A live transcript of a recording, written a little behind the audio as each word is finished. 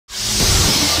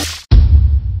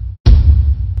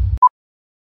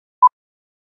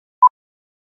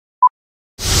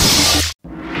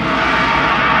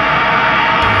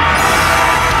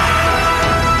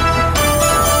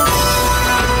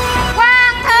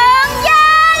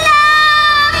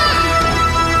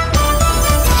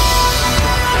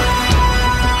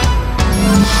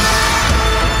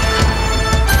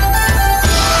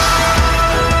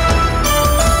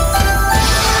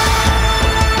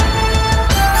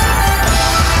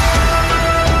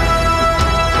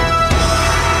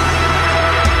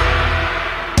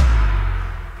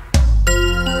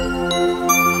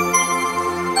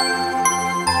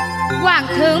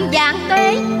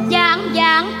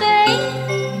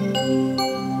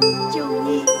Châu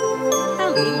Nhi, ta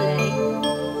nguyện lệ,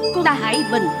 con ta hãy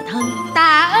bình thân.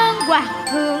 Tạ ơn hoàng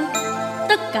thượng.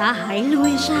 Tất cả hãy lui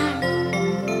ra.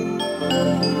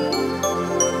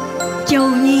 Châu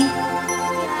Nhi,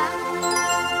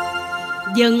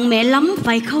 giận mẹ lắm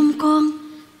phải không con?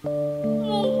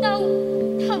 Muôn tâu,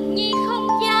 thần nhi không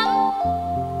dám.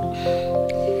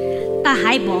 Ta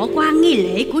hãy bỏ qua nghi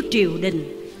lễ của triều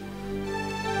đình.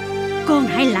 Con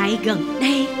hãy lại gần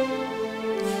đây,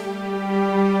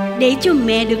 để cho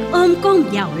mẹ được ôm con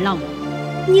vào lòng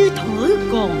như thuở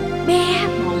còn bé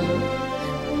bỏng.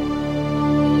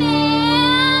 Mẹ!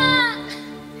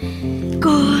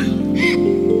 Con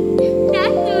đã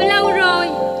từ lâu rồi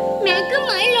mẹ cứ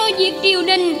mãi lo việc triều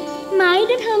đình, mãi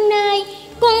đến hôm nay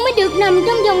con mới được nằm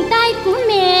trong vòng tay của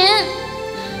mẹ.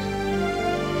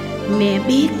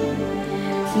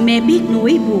 Mẹ biết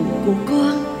nỗi buồn của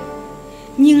con,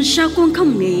 nhưng sao con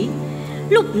không nghĩ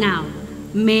lúc nào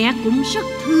mẹ cũng rất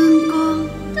thương con.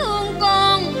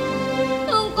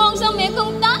 Thương con sao mẹ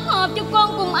không tác hợp cho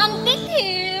con cùng anh Tiết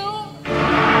Thiệu?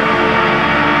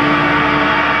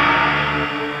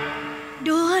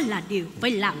 Đó là điều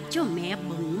phải làm cho mẹ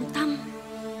bận tâm.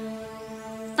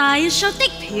 Tại sao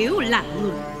Tiết Thiệu là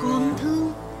người con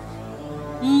thương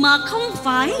mà không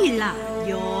phải là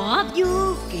Võ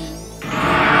Vô Kỵ?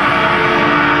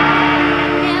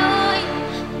 Mẹ ơi,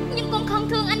 nhưng con không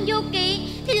thương anh Vô Kỵ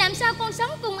thì làm sao con sống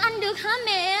cùng anh được hả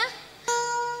mẹ?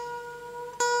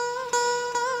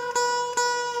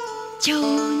 Châu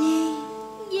Nhi.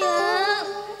 Dạ.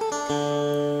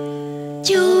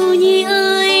 Châu Nhi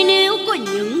ơi, nếu có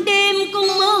những đêm con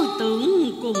mơ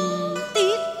tưởng cùng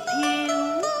Tiết Thiệu,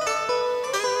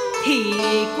 thì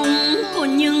cũng có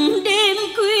những đêm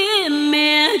khuya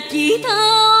mẹ chỉ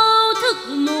thao thức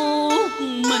một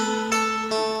mình.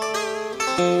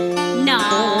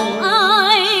 Nào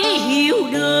ai hiểu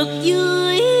được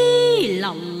dưới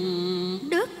lòng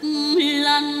đất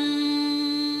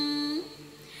lạnh,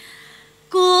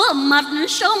 có mạch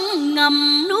sông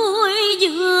ngầm nuôi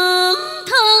dưỡng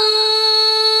thân.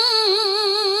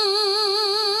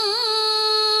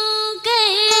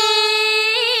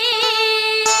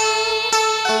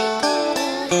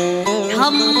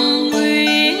 Thầm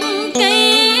nguyện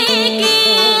cây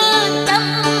kia tâm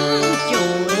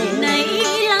chồi nảy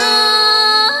lá,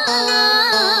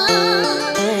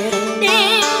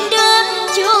 đem đến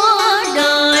cho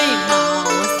đời màu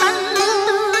xanh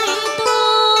tươi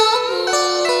tốt.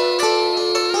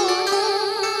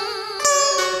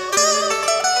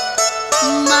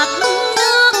 Mặt nước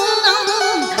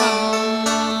âm thầm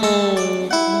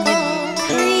nhìn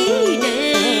thấy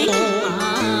để mà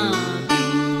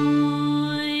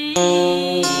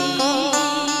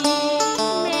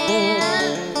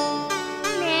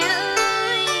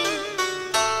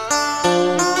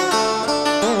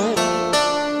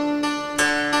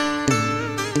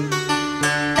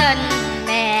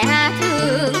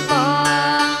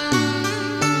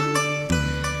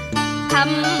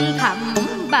thầm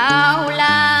bao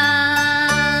la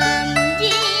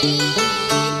chi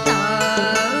tờ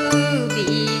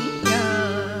biển chờ.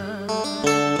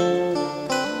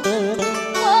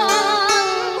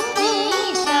 Con chỉ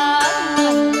sợ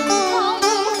mình không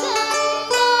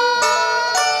xứng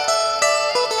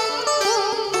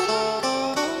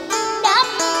đáp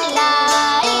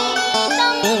lại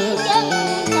tâm chân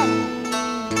thành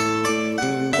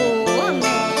của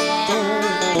mẹ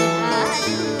đã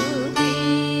đưa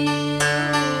tiền.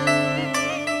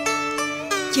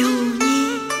 Châu Nhi,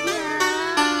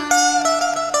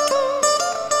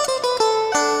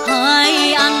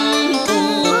 hai anh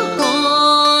của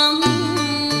con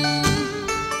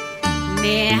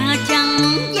mẹ chẳng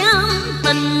dám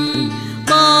tình,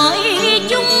 bởi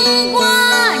chúng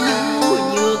quá nhu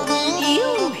nhược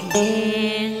yếu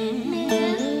hèn.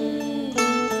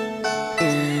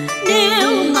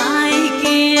 Nếu mai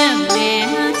kia mẹ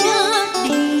chết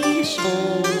đi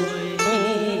rồi,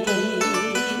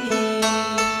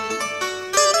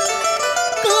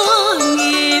 cơ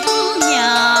nghiệp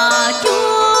nhà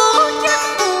chúa chắc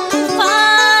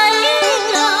phải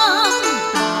làm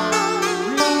tàn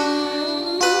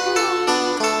lung.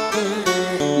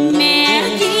 Mẹ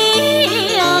chỉ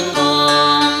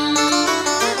còn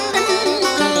tin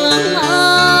tưởng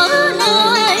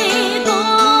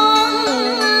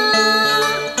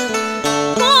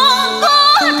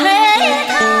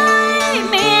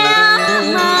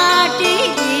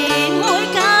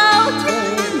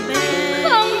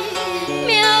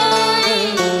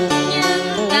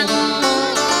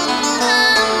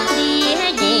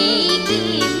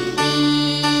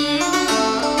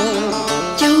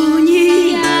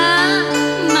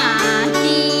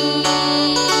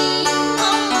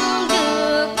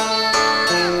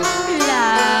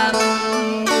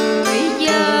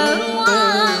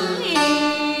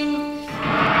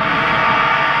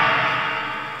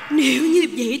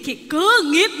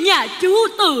nhà chú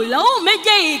từ lâu mới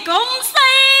dày công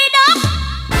xây đắp,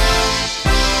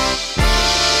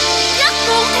 chắc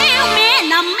cũng theo mẹ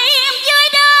nằm im dưới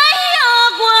đáy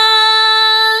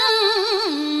quan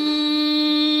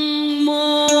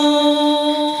mồ.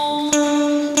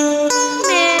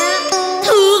 Mẹ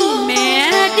Thương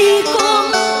mẹ đi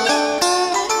con,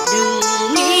 đừng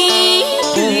nghĩ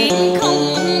chuyện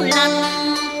không lành.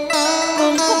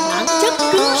 Con có bản chất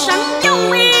cứng rắn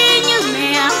trong y như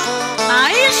mẹ,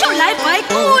 tại sao lại phải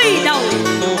cúi đầu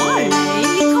bỏ lệ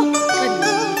không tình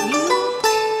yêu?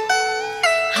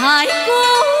 Hãy cố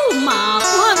mà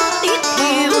quên tiếc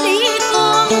hiểu đi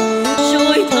con,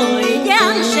 rồi thời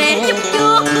gian sẽ giúp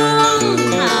cho con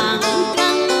hàn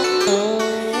gắn.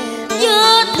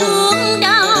 Vết thương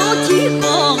đau chỉ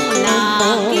còn là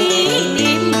kỷ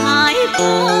niệm, hãy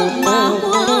cố mà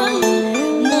quên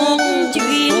một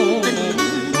chuyện tình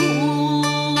buồn.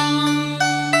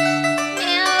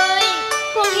 Mẹ ơi,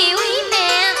 con hiểu ý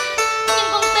mẹ, nhưng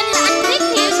con tin là anh Tiết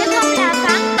Thiệu sẽ không là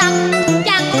phản tặc.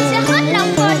 Chàng cũng sẽ hết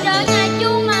lòng hỗ trợ nhà chú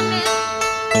mà mẹ.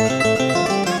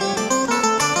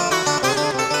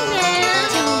 Mẹ.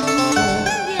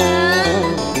 Dạ.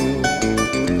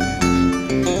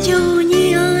 Châu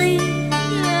Nhi ơi,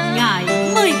 Dạ. ngài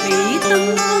mới bị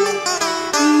tấn công,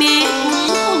 mẹ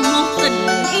cũng có một tình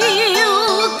yêu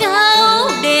cao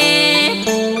đẹp,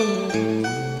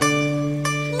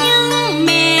 nhưng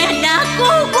mẹ đã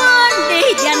cố quên để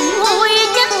giành ngôi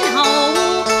danh hậu,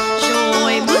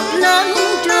 rồi bước lên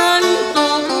trên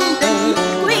tôn đình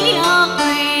quý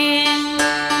quyền.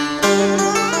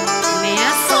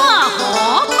 Mẹ xóa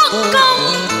bỏ bất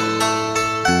công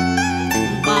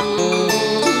bằng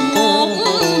một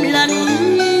lệnh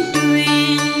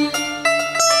truyền.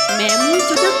 Mẹ muốn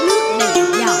cho đất nước này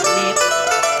giàu đẹp,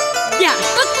 và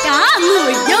tất cả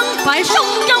người dân phải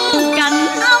sống trong cảnh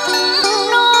ấm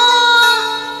no.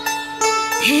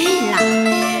 Thế là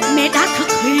mẹ đã thực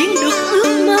hiện được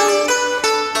ước mơ,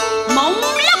 mộng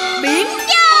lấp biển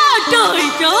da trời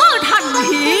trở thành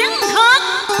hiện thực.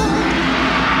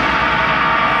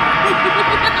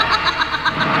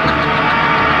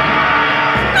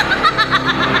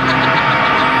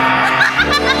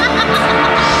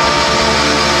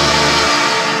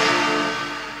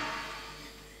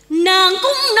 Nàng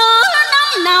cũng nỡ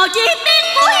năm nào chỉ biết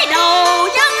cúi đầu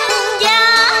dân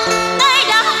gia, nay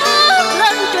đã bước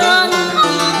lên trên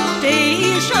không trị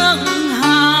sơn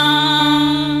hà.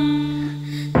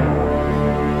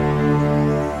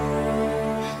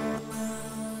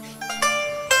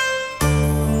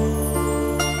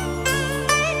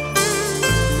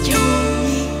 Châu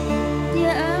Nhi,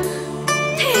 Dạ.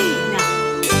 thế nào?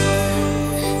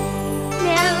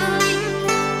 Mẹ ơi,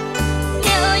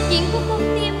 mẹ ơi, chuyện của con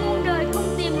tim muôn đời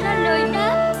không tìm ra lời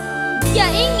đáp, và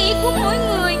ý nghĩ của mỗi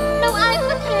người đâu ai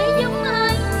có thể giống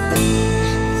ai.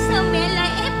 Sao mẹ lại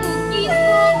ép buộc duyên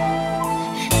con,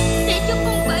 để cho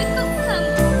con phải khóc thầm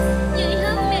vậy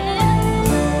hả mẹ?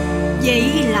 Vậy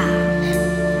là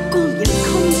con vẫn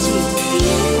không chịu ý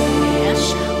của mẹ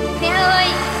sao? Mẹ ơi,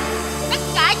 tất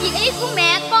cả việc ý của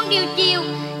mẹ con đều chiều,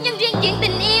 nhưng riêng chuyện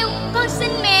tình yêu con xin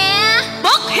mẹ.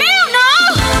 Bất hiếu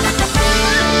nữa!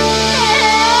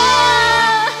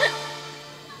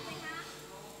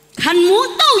 Khanh muốn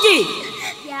tâu gì?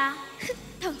 Dạ,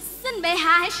 thật xin bệ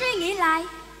hạ hãy suy nghĩ lại,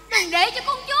 đừng để cho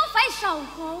con chúa phải sầu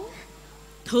khổ.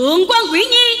 Thượng quan Nguyễn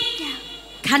Nhi,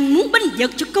 Khanh muốn binh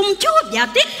vực cho công chúa và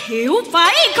Tiết Thiệu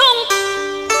phải không?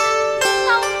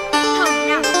 Không, thần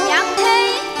nào dám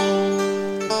thế.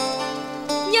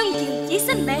 Nhưng chịu chỉ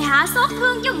xin bệ hạ xót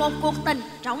thương cho một cuộc tình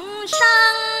trong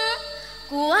sáng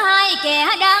của hai kẻ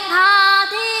đang tha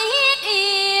thiết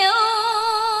yêu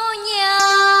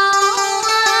nhau.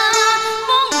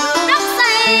 Con đường đất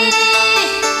xây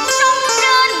sông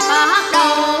trên bạc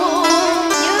đầu,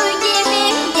 như chia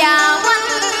miếng và quanh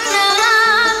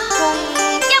cùng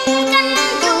chăm canh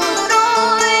chung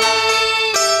đôi.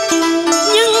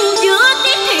 Nhưng giữa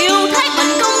Tiết Thiệu Thái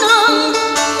Bình công nương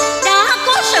đã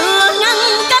có sự ngăn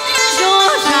cách rõ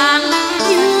ràng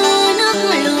như nước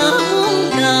lửa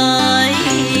muôn đời,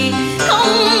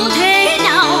 không thể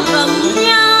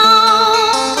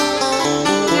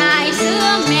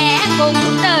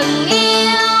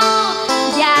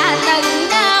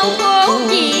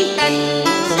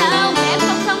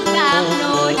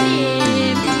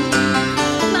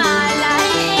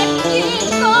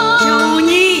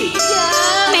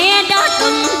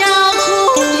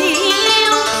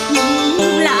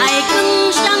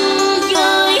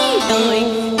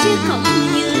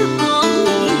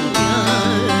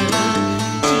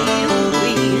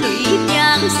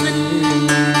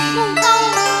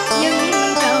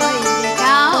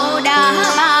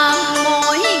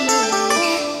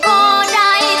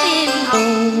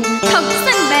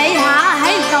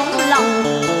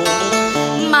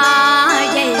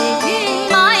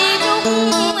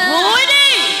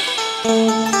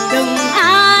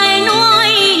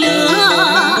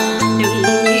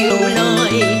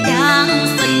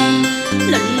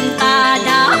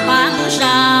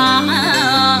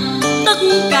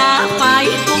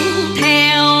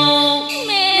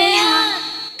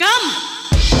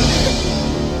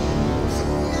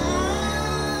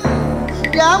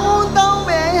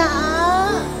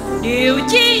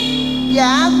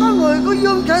Dạ có người có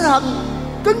vương thể thần,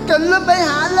 kính trình lên bệ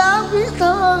hạ lá viết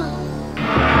thơ.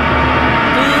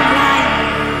 Tương lai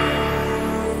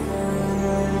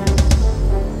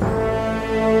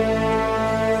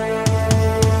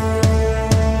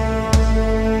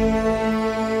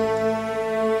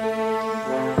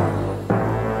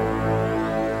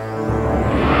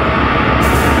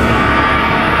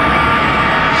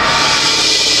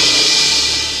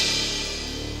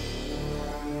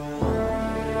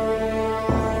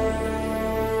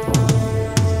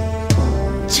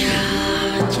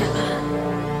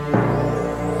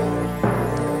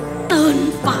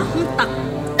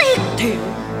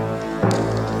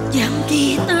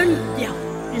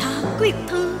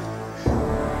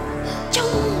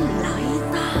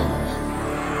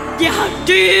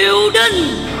triều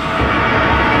đình.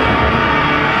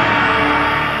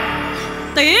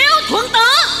 Tiểu thuận tử.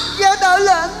 Dạ đợi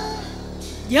lệnh.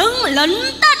 Dân lệnh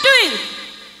ta truyền,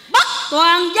 bắt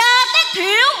toàn gia Tiết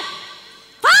Thiệu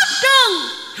pháp trường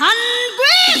hành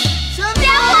quyết.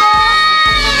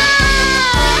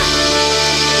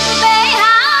 Bệ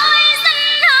hạ ơi,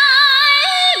 xin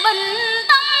hãy bình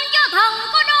tâm cho thần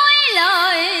có đôi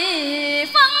lời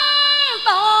phân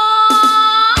tỏ.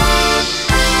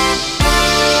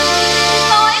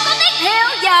 Tôi có Tiết Thiệu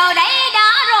giờ đây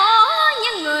đã rõ,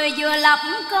 nhưng người vừa lập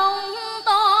công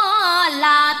to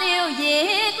là tiêu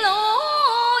diệt lũ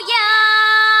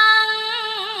gian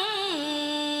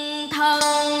thần.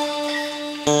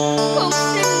 Con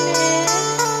xin mẹ,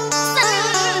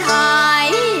 xin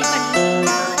hãy bình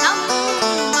tâm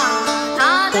mà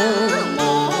tha thứ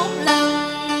một lần,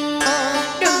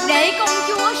 đừng để công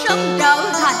chúa sớm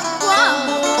trở thành quá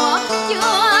mùa,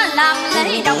 chưa làm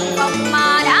lễ động phòng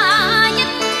mà đã dứt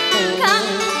khăn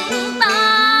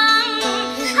tan.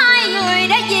 Hai người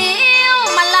đã vì yêu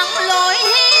mà lặn lội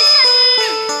hy sinh,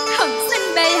 thần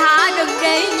xin bệ hạ đừng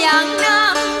để nhàn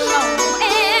nam sầu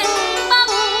en băng.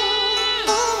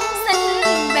 Xin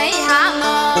bệ hạ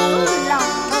mở lòng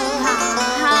hạ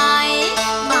hai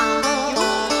mà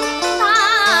chúng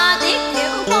ta Tiết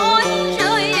Thiệu mối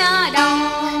rơi đầu.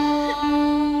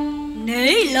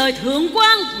 Nể lời thượng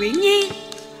quan Quyện Nhi,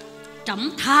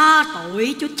 trẫm tha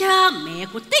tội cho cha mẹ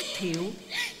của Tiết Thiệu.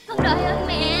 Con đợi ơn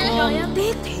mẹ rồi. Còn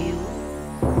Tiết Thiệu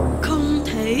không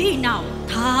thể nào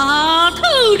tha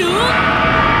thứ được.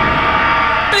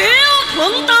 Tiểu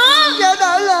thuận tử. Dạ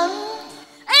đợi lệnh.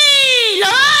 Y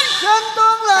lệnh. Xin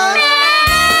tuân lệnh.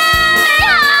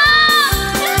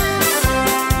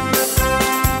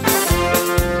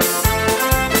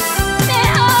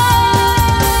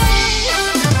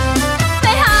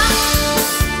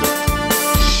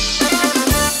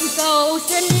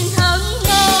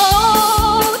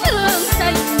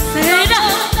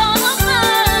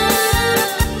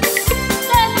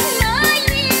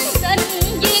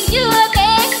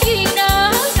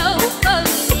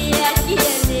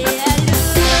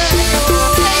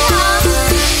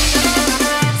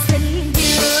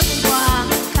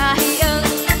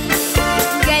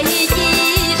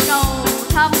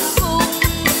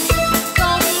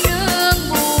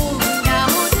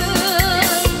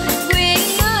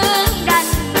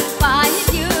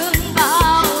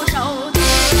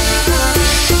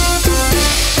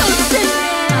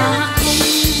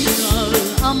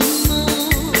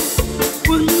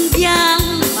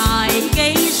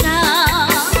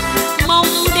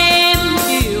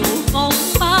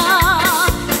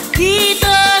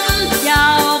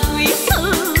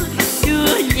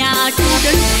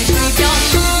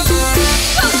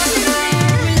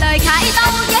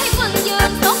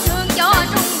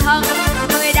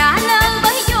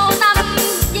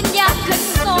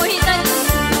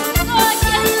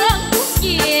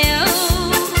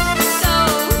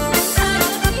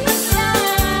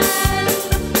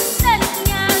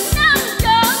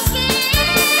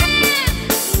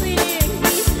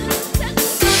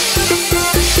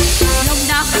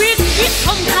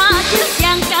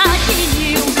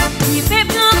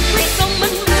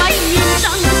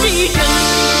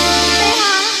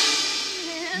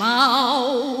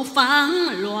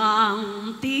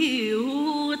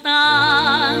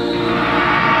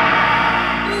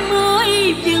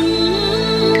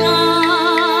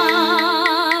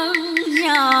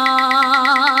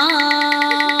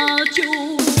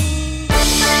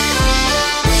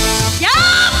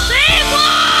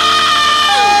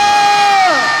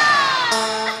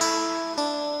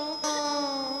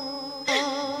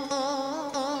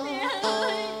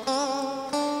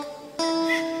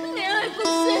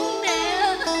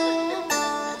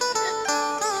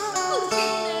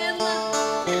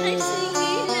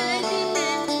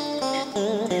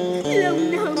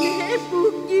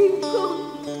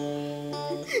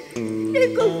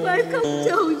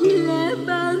 Sao vì lẽ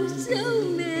bạn sao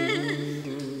mẹ?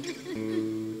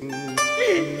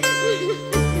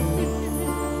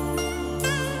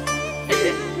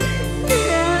 Mẹ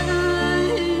ơi,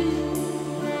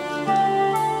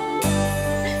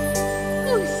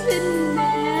 con xin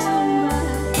mẹ mà.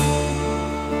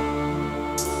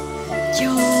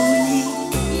 Châu Nhi,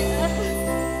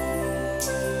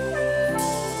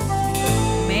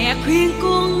 mẹ khuyên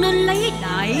con nên lấy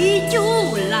đại chú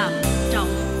làm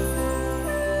chồng.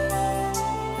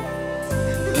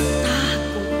 Ta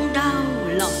cũng đau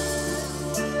lòng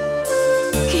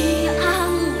khi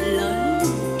an lệnh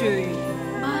truyền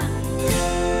ban.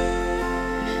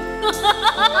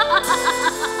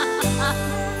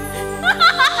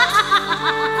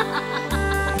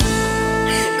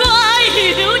 Có ai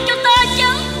hiểu cho ta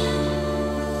chăng?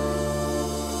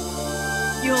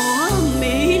 Võ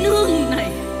mỹ nương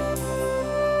này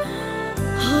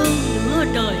hơn nửa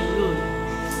đời người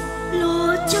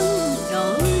lo chân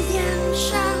đỡ gian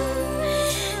sang,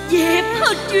 dẹp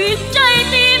hết chuyện trái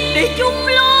tim để chung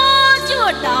lo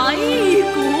cho đại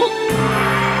cuộc.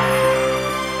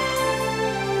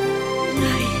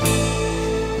 Này,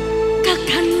 các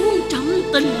khanh muốn trẫm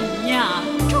tình nhà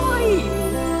trôi,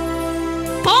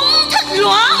 phóng thích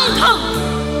loạn thần,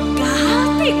 cả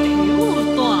tiết hiểu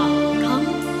toàn thân.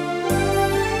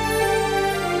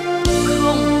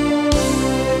 Không,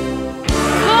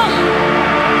 không,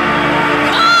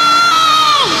 không.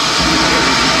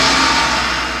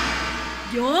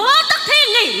 Võ Tắc Thiên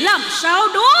này làm sao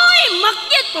đối mặt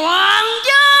với toàn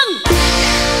dân?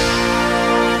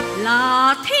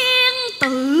 Là thiên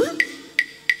tử,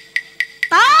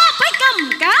 ta phải cầm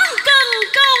cán cân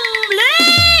công lý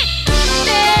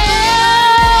để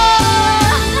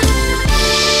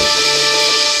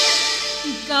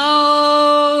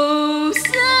cầu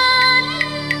xin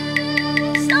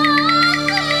xót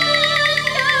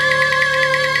đời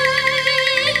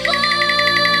con.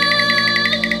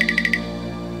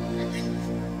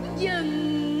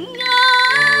 Dừng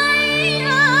ai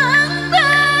an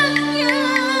bên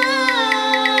nhân,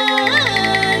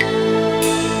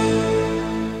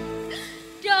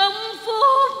 trong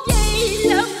phút giây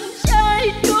lầm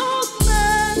sai trót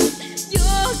mang,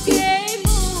 do kẻ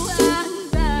mưu án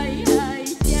đại hại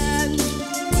chan.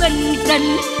 Bình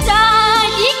tĩnh ta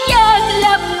giết dân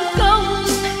lập công,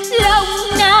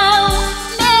 lòng nào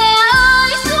mẹ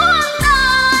ơi xuống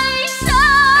tay,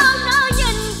 sao nó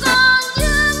nhìn con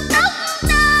dương tóc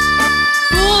ta.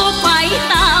 Có phải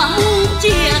ta muốn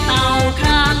chia tàu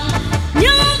khang,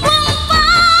 nhưng quân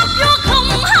pháp nó không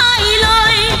hai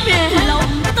lời. Về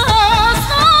lòng ta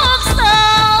xót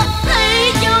xa,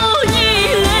 thấy Châu Nhi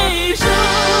lệ rơi.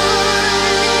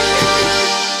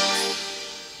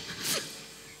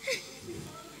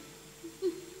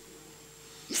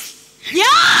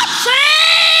 Giáp sĩ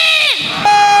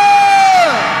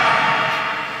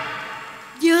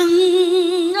dân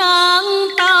an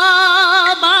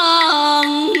ta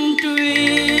ban truyền.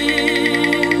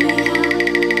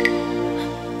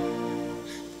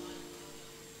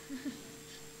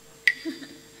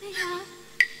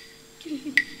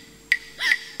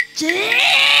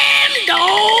 Chém đủ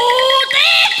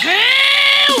tiếp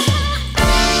theo.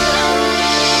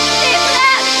 Tiếp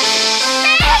lên,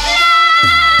 tiếp lên.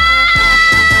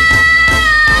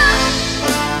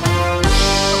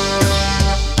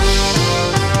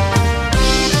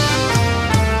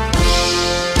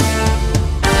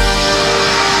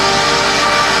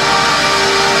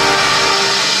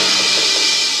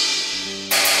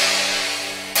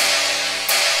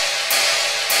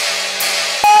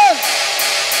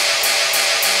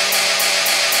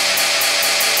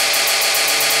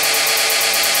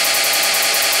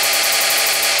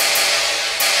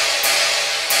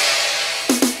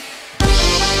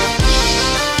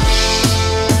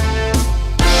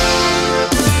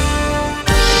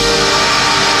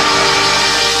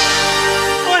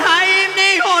 Ôi hãy im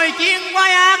đi, hồi chiến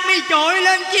quay ác mi trội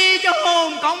lên chi cho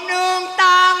hồn công nương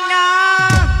tan na.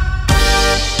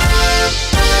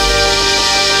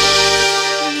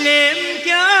 Liệm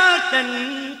chớ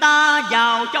tình ta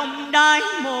vào trong đáy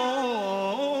mộ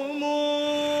muôn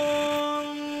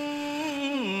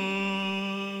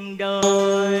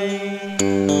đời.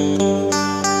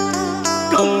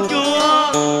 Công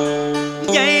chúa,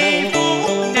 giây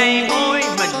phút này thôi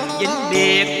mình vĩnh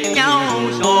biệt nhau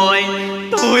rồi.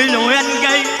 Tội lỗi anh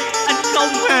gây, anh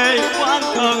không hề oán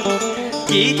thần,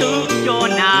 chỉ thương cho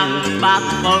nàng bạc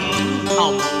phận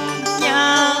hồng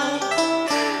nhan.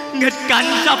 Nghịch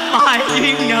cảnh sắp bài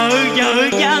duyên nợ vợ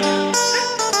gian,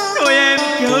 đôi em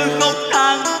chớ khóc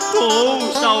than khổ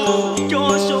sầu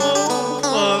cho số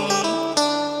phận.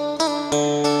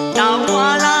 Đào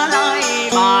hoa lá lai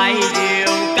bài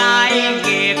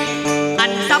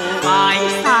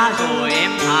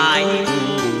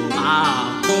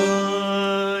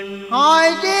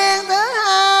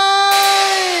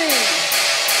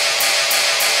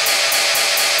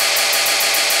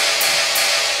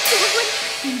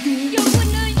Võ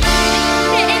huynh ơi,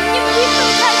 để em nhất quyết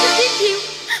không tha cho Thiên Diệu.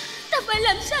 Ta phải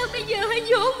làm sao bây giờ hả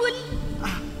Võ huynh?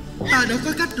 Ta đã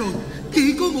có cách rồi. Chỉ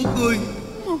có một người.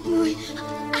 Một người?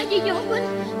 Ai vậy Võ huynh?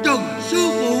 Trần sư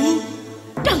phụ.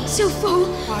 Trần sư phụ?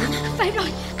 Phải rồi,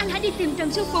 anh hãy đi tìm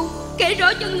Trần sư phụ, kể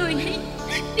rõ cho người này.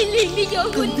 Đi liền đi Võ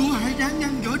huynh. Công chúa hãy ráng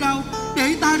ngăn võ đau,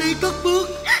 để ta đi cất bước.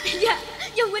 Dạ,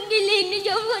 Võ huynh đi liền đi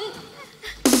Võ huynh.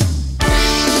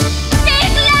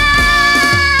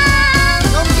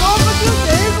 Công chúa có chiếu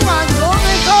chỉ của hoàng thượng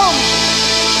hay không?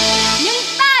 Nhưng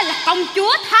ta là công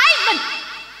chúa Thái Bình.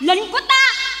 Lệnh của ta,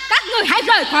 các người hãy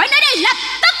rời khỏi nơi đây lập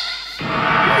tức.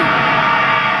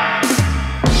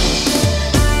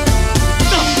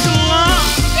 Công chúa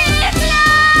Thiệt là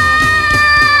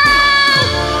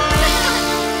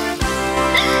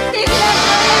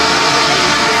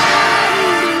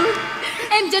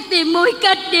em sẽ tìm mọi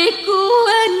cách để cứu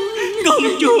anh. Công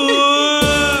chúa,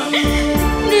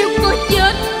 nếu có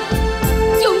chết,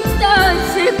 chúng ta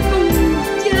sẽ cùng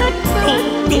chết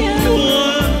bên nhau.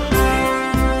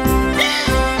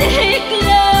 Thiệt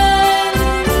là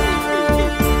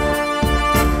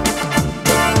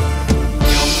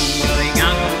dòng người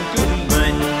ngăn chúng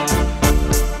mình,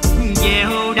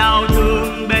 gieo đau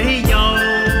thương bấy dâu,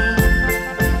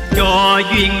 cho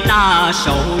duyên ta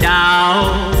sầu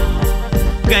đau,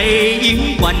 gây yến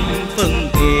quanh phân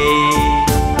kỳ.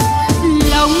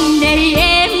 lòng này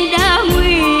em đã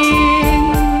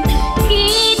nguyện,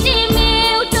 khi tim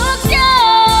yêu trước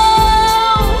nhau,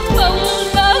 không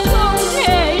có không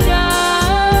thể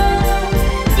nào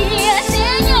chia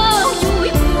sẻ nhau vui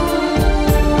buồn.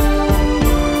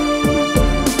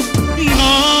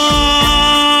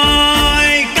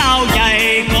 Ngôi cao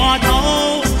dày có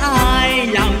thấu, ai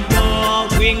làm cho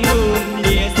quyến hương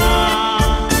lìa xa.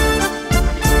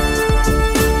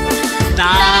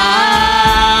 Ta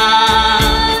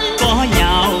có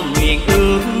nhau nguyện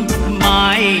ước,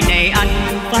 mai này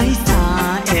anh phải xa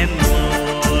em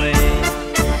rồi.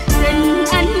 Tình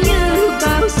anh như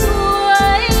bão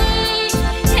suối,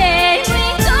 thề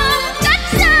nguyện không cách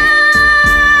xa.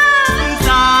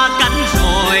 Xa cánh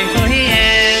rồi hỡi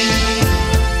em,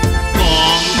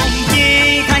 còn mong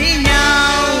chi thấy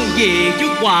nhau, vì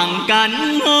trước hoàn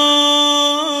cảnh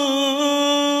hôm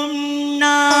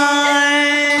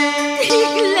nay.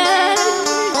 Thiệt là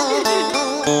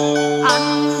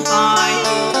Anh phải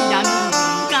đành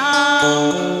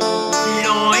cao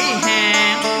lỗi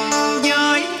hẹn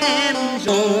với em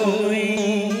rồi.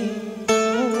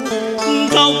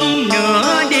 Không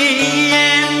nữa đi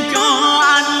em, cho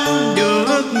anh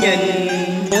được nhìn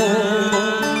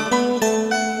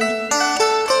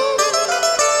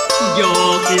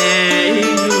giọt lệ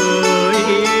người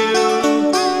yêu.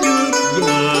 Trước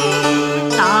giờ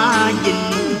ta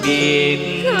vĩnh biệt,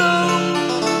 không,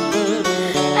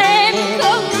 em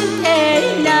không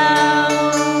thể nào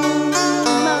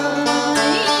mãi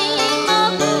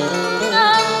mất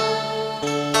anh.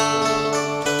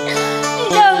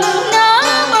 Đừng nỡ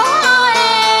bỏ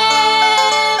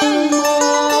em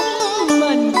một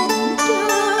mình trơ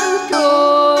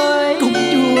trọi. công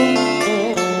chúa.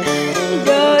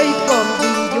 Đời còn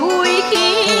gì vui khi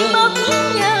mất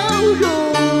nhau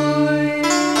rồi.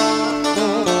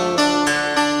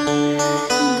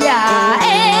 Và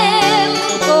em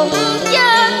cũng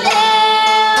chết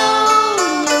theo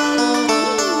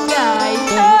những ngày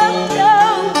tháng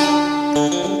đau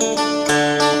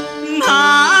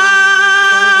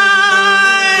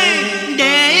Hãy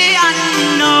để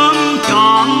anh ôm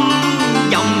trọn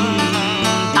vòng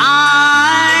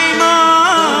tay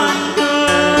mến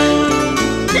thương.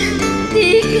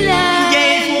 Tiếc là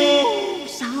Giây phút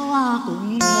sao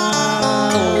cũng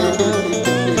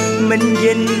mình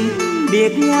vĩnh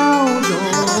biệt nhau rồi.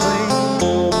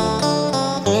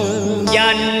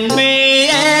 Dành mi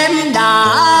em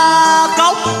đã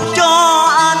khóc cho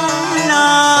anh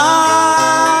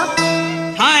là,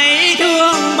 hãy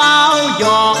thương bao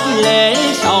giọt lệ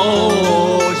sầu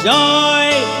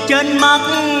rơi trên mắt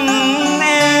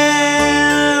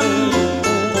em.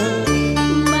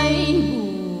 mây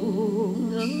buồn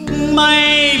ơi,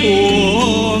 Mây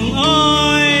buồn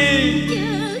ơi,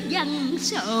 chớ dằn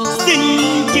sầu. xin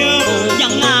chớ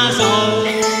dằn sầu,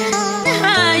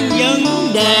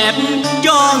 vẫn đẹp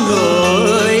cho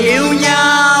người yêu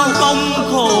nhau không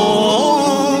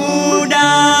khổ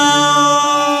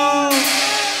đau.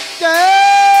 Chị!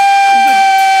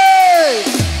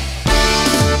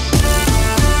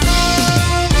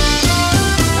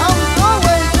 Công chúa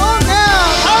quỳ xuống nha,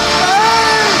 thất tỷ!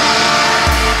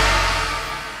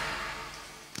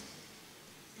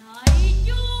 Thầy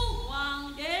chu hoàng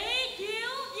đế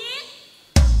chiếu giết,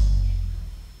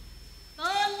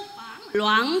 tên phản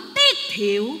loạn Tiết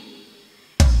Thiệu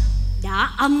đã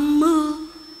âm mưu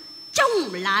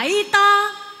chống lại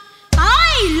ta,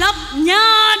 tái lập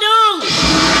nhà Đường.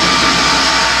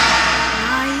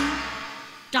 Nay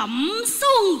trẫm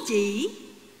xuống chỉ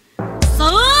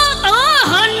xử tử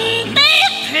hình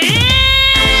Tiết Thiên.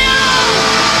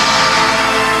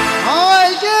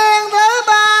 Hồi chương thứ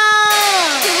 3.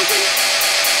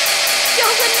 Chú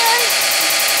Kinh ơi.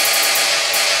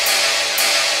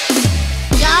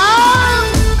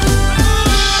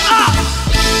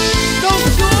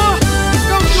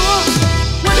 Công chúa,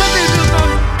 Huynh đã tìm được rồi.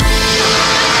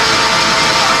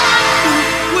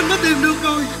 Huynh đã tìm được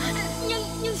rồi.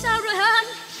 Nhưng sao rồi hả anh?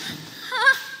 Hả?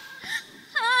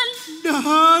 Anh Đã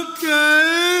kể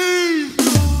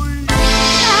rồi.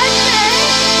 đã kể.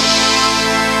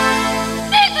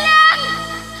 Tiết Lan.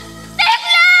 Tiết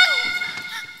Lan.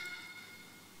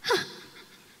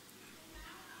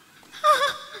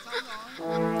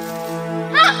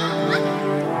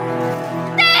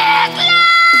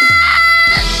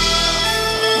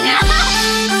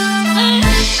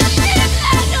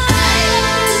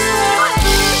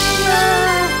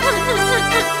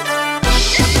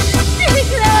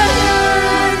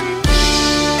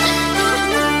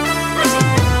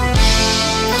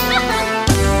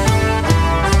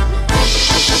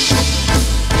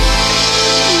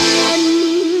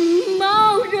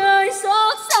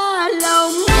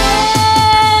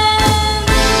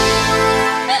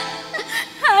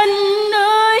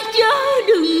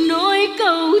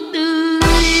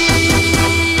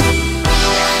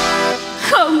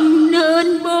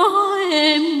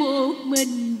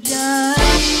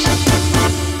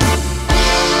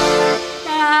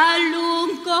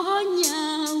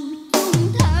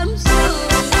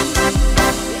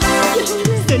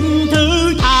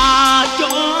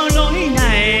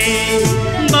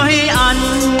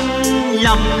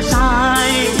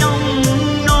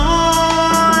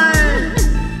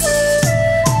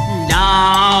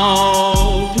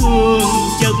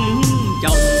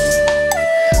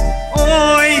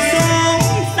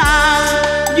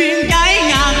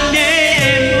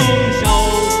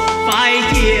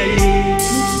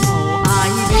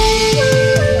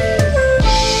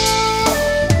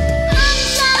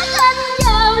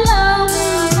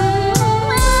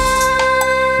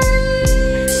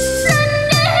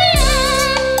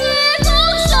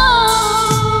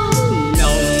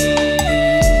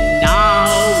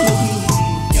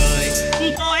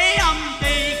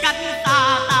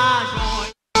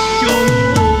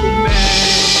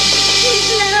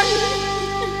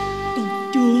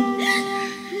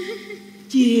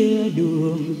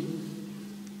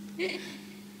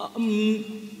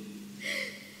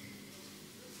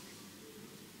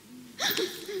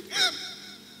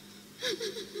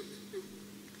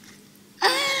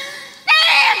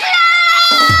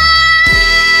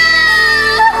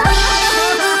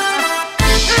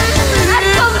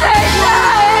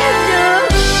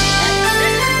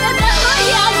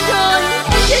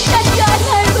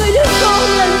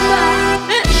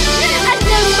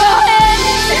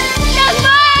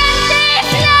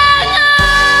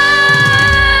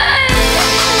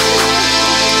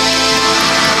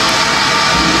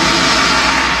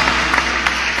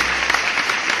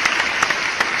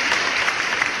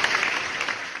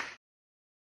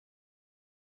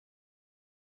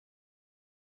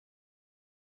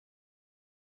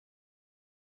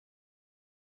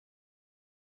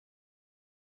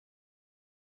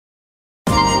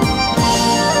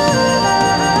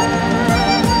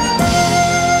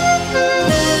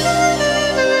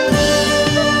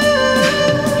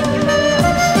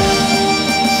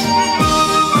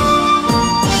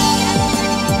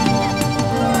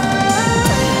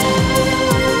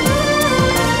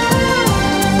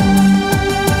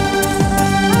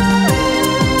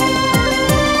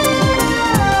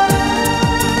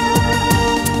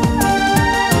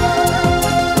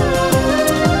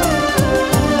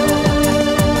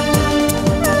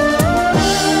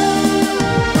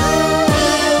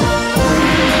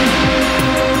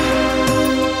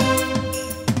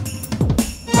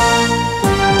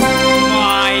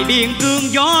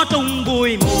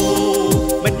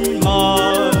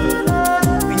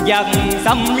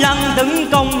 Xâm lăng tấn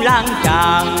công lan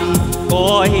tràn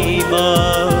cõi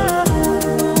bờ.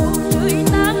 Rơi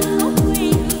tan khóc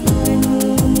vì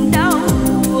hình đau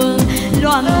buồn,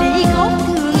 loạn ly khóc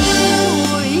thương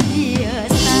vui địa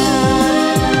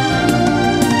xa.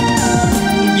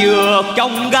 Dược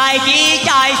trong gai chỉ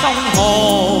trai sông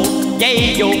hồ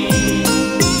dây dùng,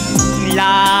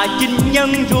 là chinh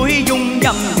nhân rủi dung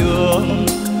dầm đường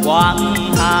Quảng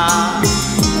Hà.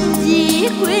 Vì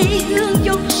quê hương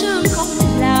dốc sương không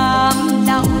làm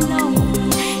đau lòng,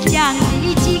 chàng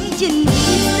đi chiến chinh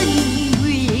hy sinh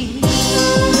quyền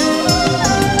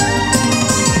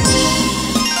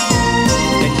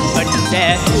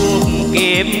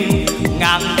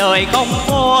đời không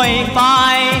phôi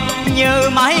phai như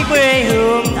mái quê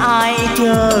hương ai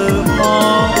chờ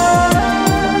mong.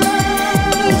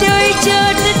 Đời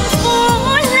chờ tình phố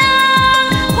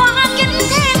lan hoa kính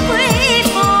thêm quê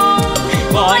phòng,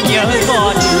 có nhớ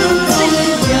có thương xin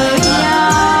chờ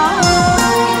nhau.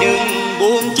 Đừng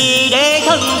buồn chi để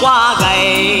thân qua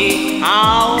gầy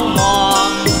áo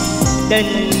mòn,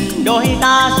 tình đôi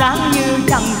ta sáng như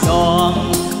trăng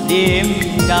tròn đêm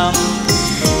đậm.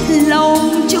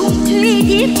 Lòng chung thủy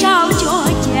viết trao cho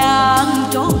chàng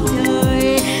trọn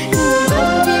đời,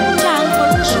 không biết trang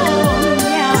phấn son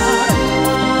nhà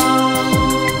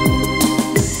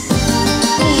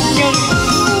nhưng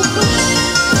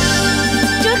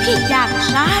trước khi chàng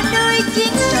ra nơi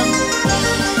chiến trận,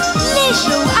 ly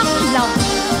rượu ấm lòng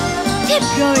thiếp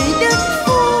gửi đến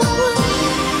phu quân.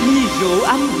 ly rượu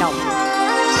ấm lòng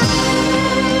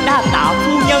đa tạ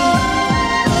phu nhân,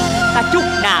 ta chúc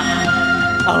nàng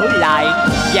ở lại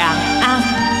vạn an.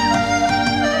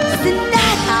 Xin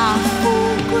đa tạ phu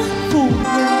quân. Phu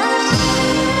nhân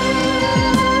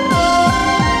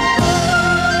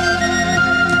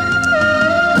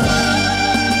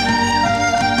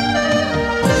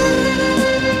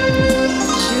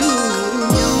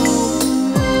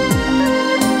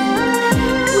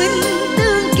huynh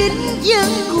tương kính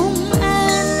dân hùng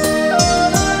an,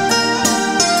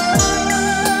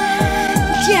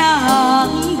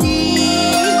 chàng đi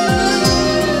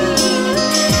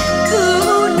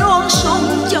cứu non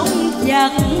sông trong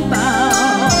giặc bão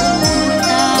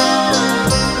ta.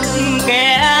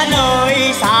 ghé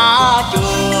nơi xa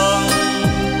trường,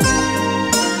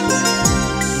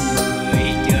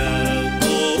 người chờ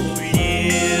cô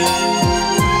liêu.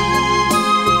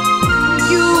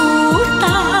 Dù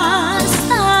ta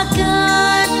xa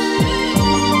cách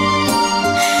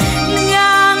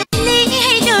ngàn ly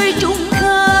hay nơi trùng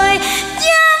khơi,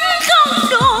 vẫn không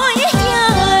đổi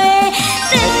dời.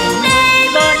 Tình đây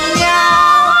Bên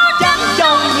nhau trắng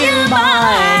trong như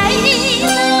bài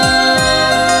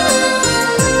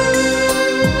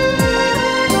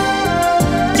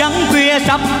trắng khuya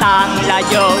sắp tàn là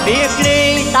giờ biệt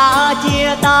ly ta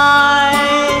chia tay.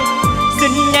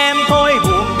 Xin em thôi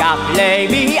buồn gạt lệ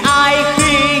bi ai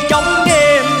khi trong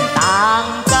đêm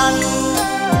tàn canh.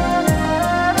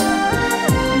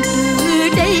 từ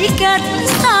đây cách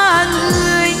xa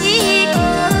người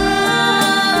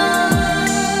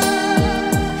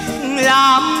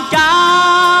Làm trai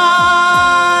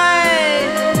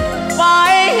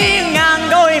phải hiên ngang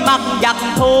đôi mặt giặc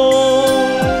thù,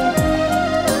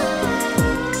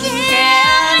 kẻ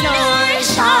nơi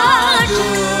xa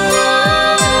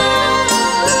trường.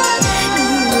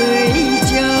 người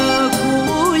chờ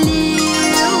cô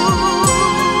liêu.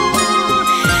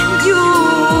 Dù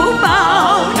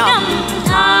bao năm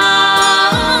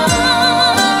tháng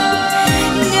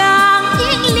ngàn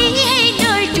thiên lý hay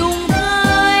nơi trùng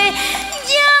khơi,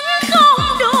 vẫn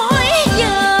không đổi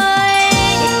dời.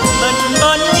 Mình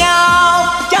bên nhau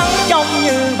trắng trong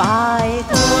như bài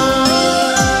thơ.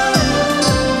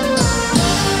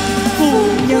 Phu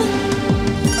nhân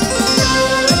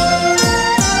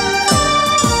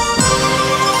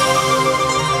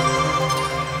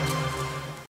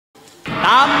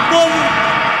tam quân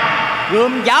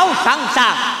gươm giáo sẵn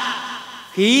sàng,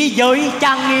 khí giới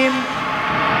trang nghiêm,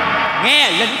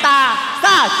 nghe lệnh ta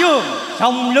xa trường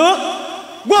sông nước,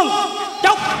 quân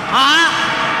chốc hạ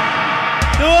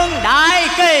tương đại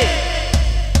kỳ.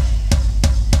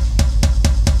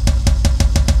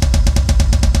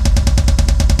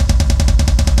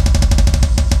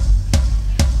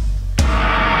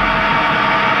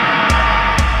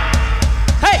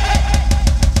 Hey!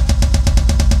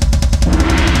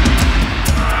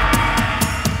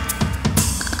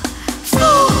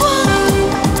 Phu quân,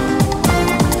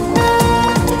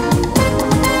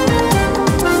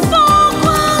 phu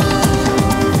quân.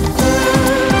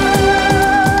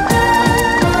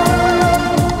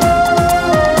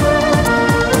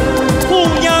 Phu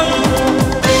nhân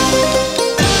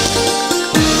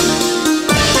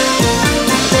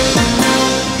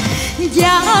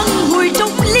Giang hồi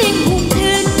trong liên hùng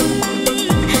thịnh,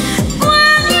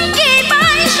 quân kỳ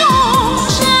bãi rộn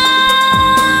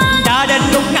ràng. đã đến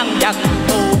lúc ngăn giặc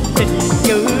thù, xin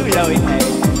giữ lời thề,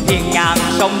 thiên ngàn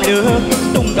sông nước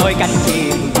tung đôi cánh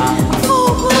chim vàng. Phu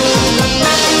quân,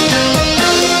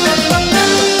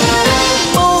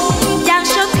 ôm chàng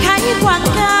sớm khai hoàng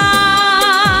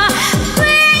ca,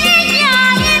 quê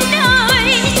nhà em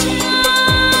nơi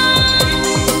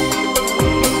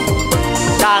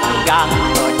Sáng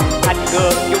gàng thời thành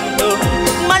cương dung tương,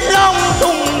 mãnh long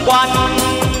tung quanh.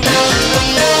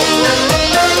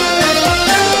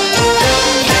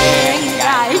 hẹn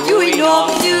gái vui non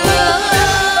dương.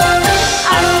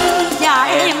 Anh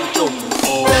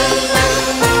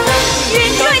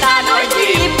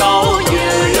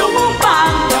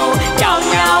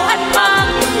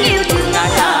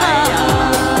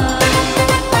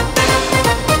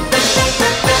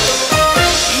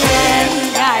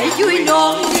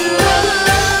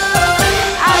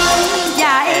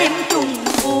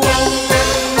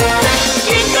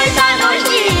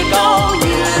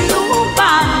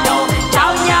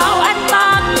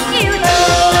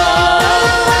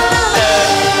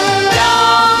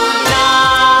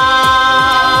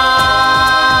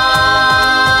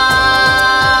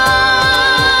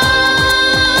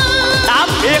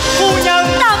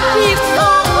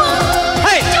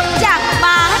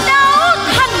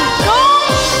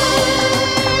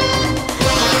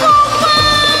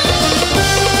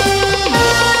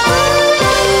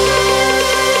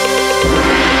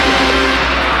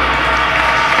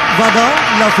Và đó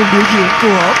là phần biểu diễn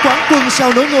của quán quân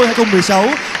sao nối ngôi 2016,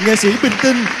 nghệ sĩ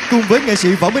Bình cùng với nghệ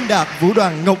sĩ Võ Minh Đạt, vũ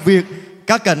đoàn Ngọc Việt.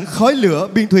 Ca cảnh Khói Lửa,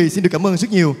 biên thùy xin được cảm ơn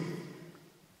rất nhiều.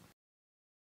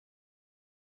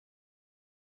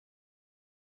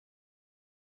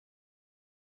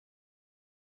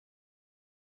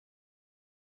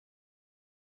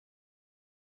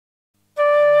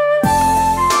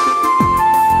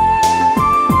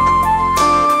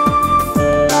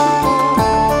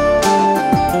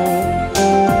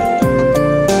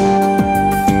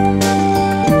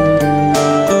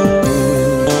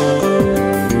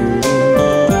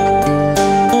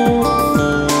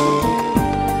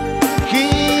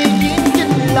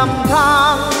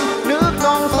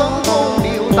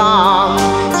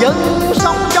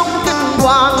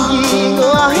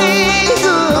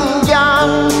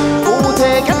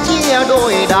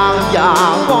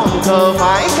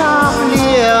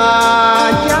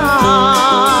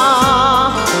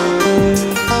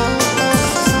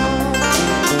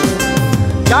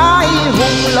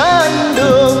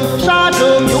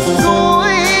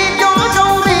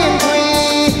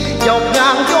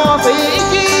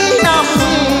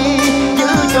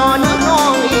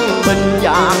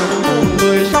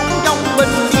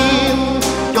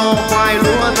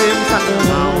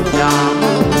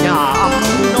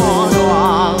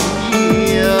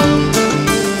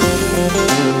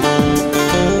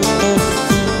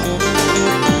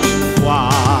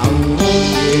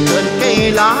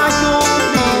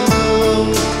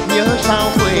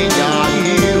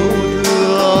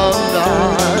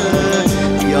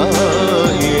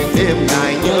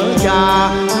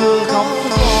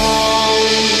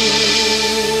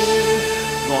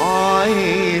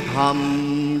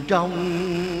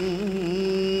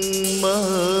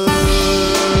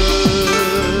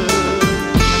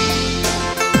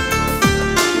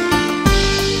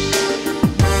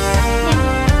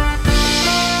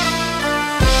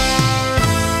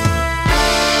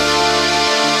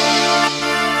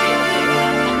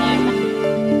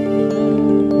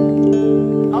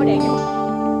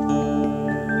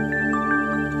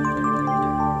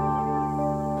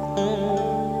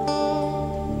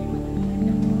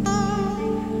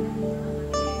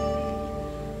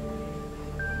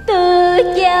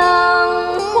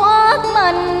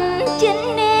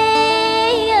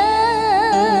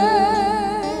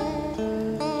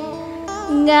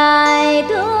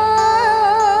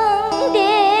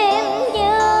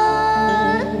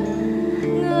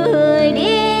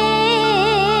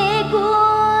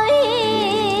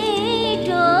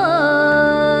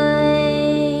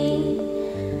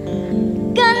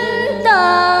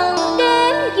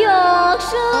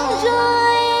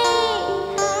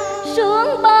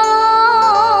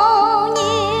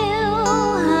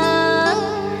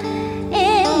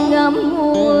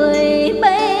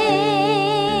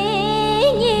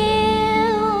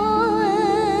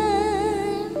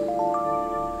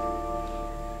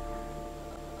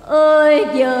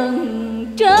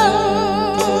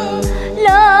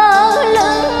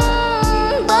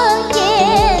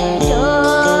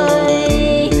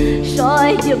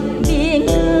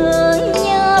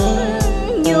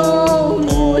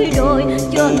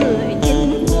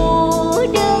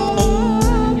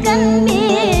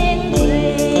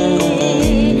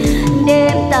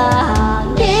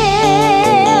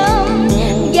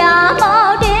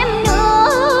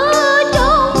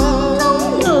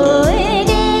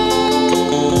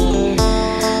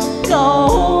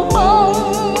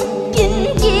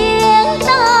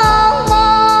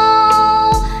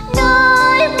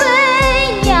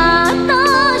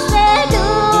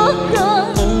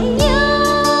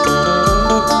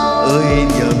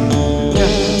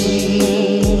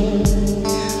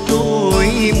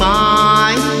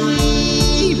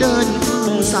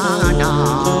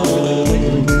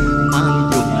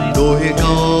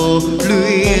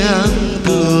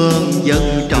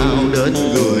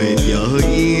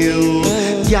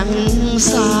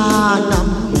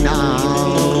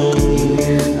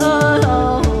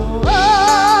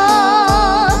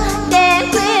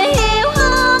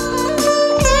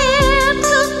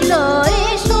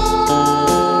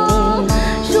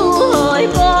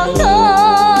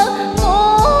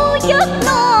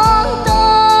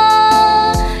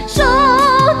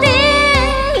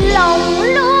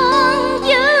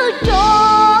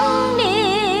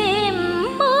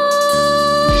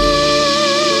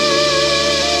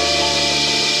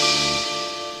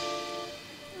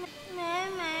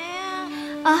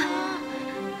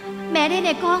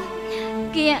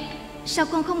 Sao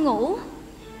con không ngủ?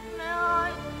 Mẹ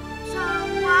ơi, sao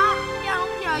quá, cha không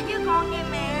về với con nha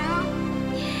mẹ.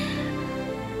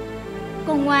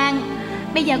 Con ngoan,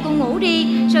 Bây giờ con ngủ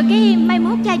đi, rồi cái mai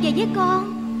mốt cha về với con.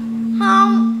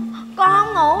 Không, con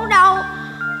không ngủ đâu.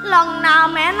 Lần nào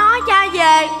mẹ nói cha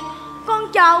về,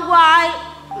 con chờ hoài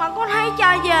mà có thấy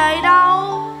cha về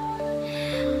đâu.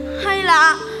 Hay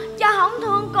là cha không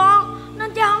thương con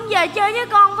nên cha không về chơi với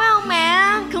con phải không mẹ?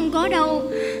 Không có đâu,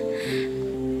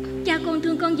 cha con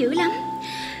thương con dữ lắm.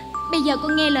 Bây giờ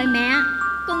con nghe lời mẹ,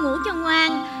 con ngủ cho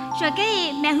ngoan. Rồi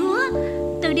cái mẹ hứa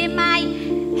từ đêm mai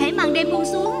hễ màn đêm buông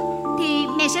xuống thì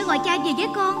mẹ sẽ gọi cha về với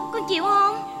con chịu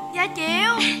không? Dạ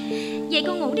chịu. Vậy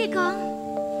con ngủ đi con.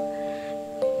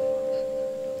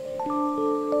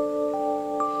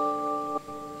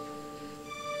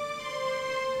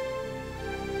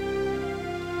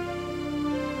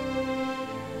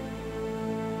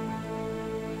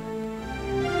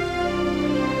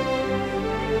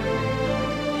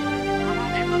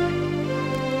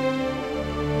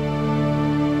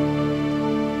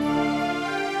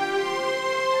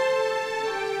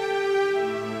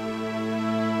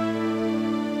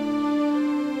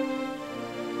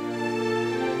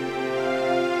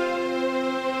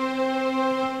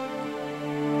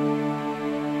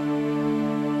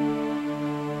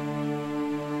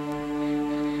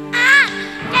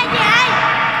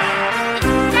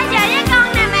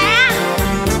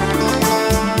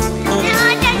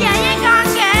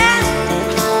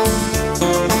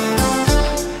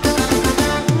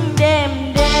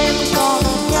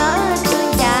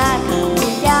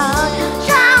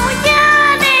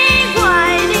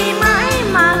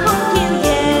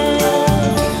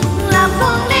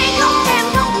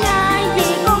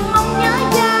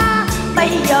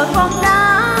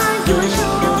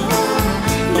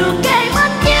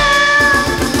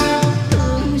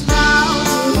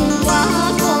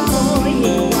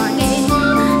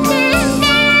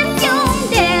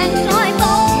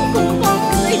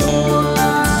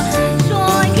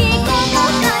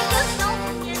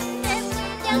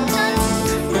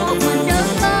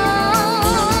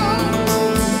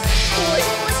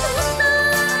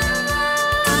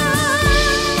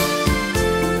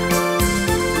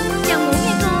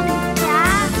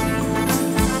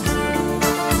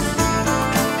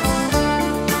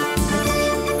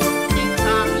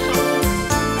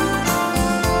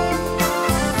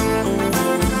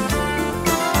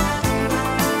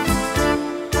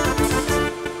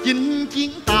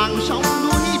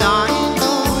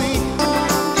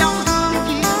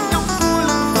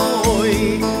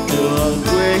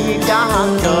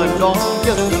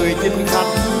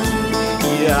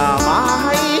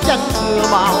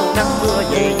 bao nắng mưa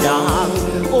về tràn.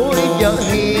 Ôi vợ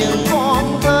hiền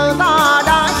con thơ ta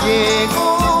đã về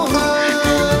cô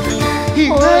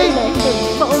hiền thế. Ôi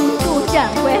đừng bông cô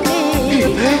chàng quen đi,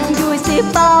 vui xiết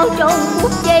bao trong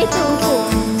phút giây tương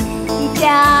cùng.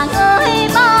 Chàng ơi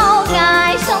bao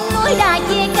ngày sông núi đã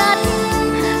chia cách,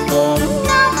 cùng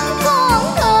ngắm con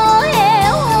thơ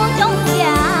héo trong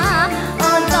nhà.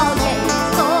 Ơn cao dậy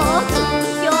số thương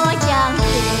cho chàng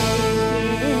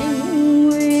về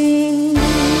nguyên.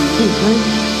 Hiền thế,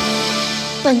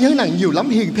 ta nhớ nàng nhiều lắm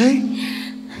hiền thế.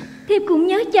 Thiếp cũng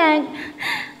nhớ chàng.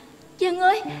 Chàng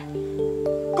ơi,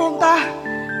 Con ta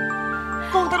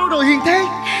đâu rồi hiền thế?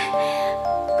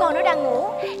 con nó đang ngủ,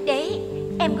 để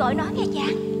em gọi nó nghe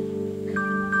chàng.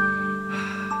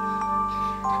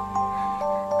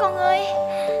 Con ơi,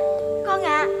 con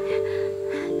à,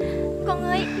 con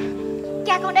ơi,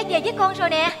 cha con đã về với con rồi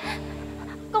nè.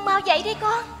 Con mau dậy đi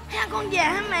con. Cha con về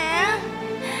hả mẹ?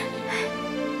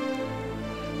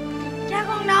 Cha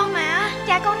con đâu mẹ?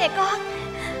 Cha con nè con.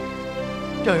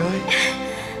 Trời ơi,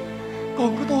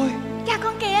 con của tôi. Cha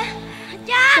con kìa.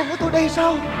 Cha. Con của tôi đây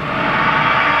sao?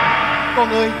 Con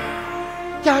ơi,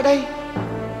 cha đây.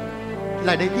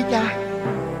 Lại đây với cha.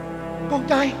 Con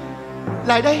trai,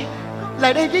 lại đây.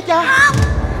 Lại đây với cha.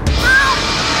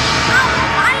 Không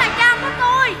phải là cha của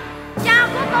tôi. Cha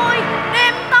của tôi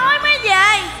đêm tối mới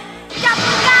về, chồng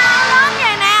cao lớn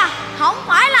vậy nè. Không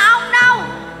phải là ông đâu.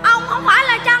 Ông không phải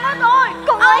là cha của tôi.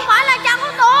 Con ông ơi, không phải là cha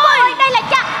của tôi. Con ơi, đây là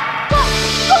cha. Con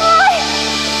ơi.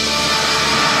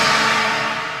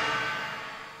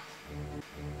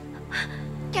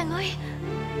 Chàng ơi,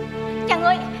 chàng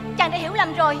ơi, chàng đã hiểu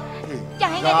lầm rồi.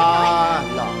 Chàng hãy nghe tiếp nói.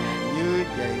 Là như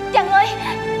vậy. Chàng ơi,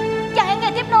 chàng hãy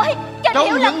nghe tiếp nói. Chàng đã hiểu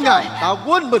Trong lầm những rồi. ngày ta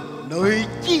quên mình nơi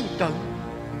chiến trận,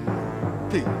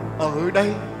 thì ở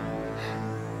đây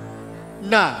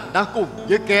nàng đã cùng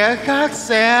với kẻ khác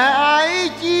sẽ ái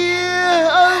chia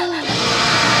ân.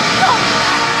 Không,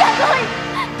 chàng ơi,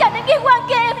 chàng đã nghe quan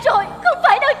kia em rồi. Không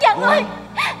phải đâu chàng ơi.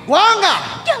 Quán à,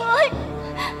 Chàng ơi,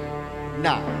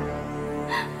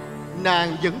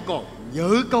 nàng vẫn còn nhớ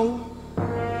câu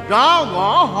ra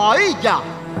ngõ hỏi già,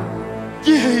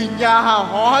 Về nhà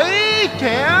hỏi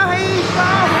trẻ hay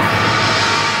sao?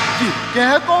 Vì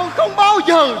trẻ con không bao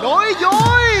giờ nói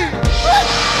dối.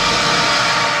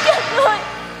 Chàng ơi,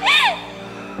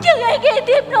 chàng hãy nghe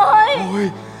tiếp nói. Ôi,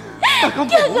 ta không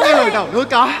thể nghe lời nào nữa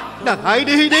cả. Nàng hãy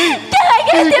đi đi. Chàng hãy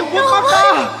nghe tiếp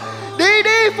nói. Đi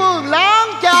đi Phường Lan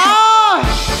Trà.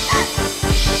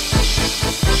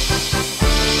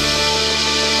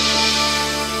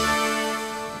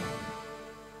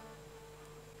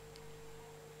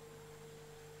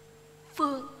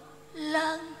 Phường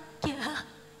Lan Trà.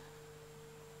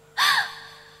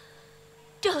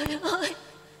 Trời ơi,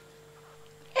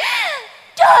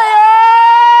 trời ơi,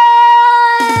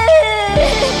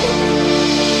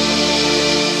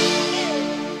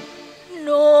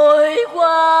 nỗi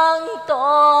quan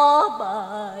to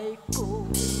bài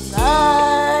cùng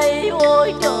ai.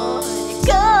 Ôi trời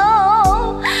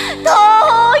cao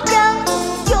thó chẳng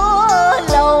cho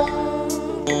lòng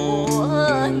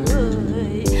của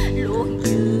người luôn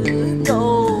giữ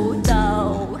câu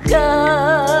tào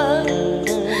khăn.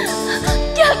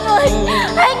 Chàng ơi,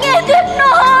 hãy nghe tiếp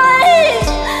nói.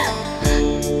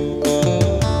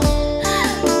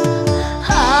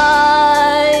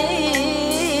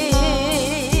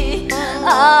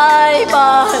 Ai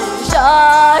bài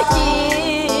ra chi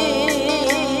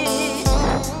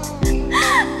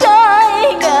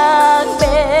cái ngàn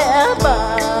bé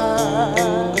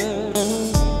bàng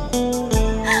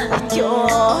cho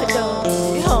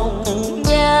đời hồng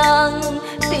nhan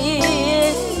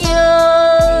tiếng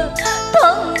nhớ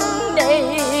thân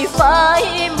này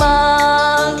phải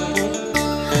mang.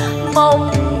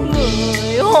 Mong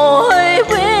người hồi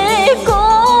quê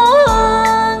có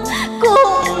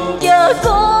cùng vợ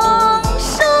con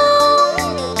sống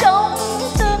trong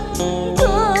tình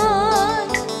thương.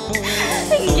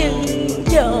 Nhưng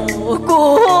dầu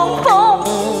cuồng phong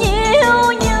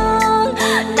nhiêu nhường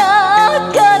đã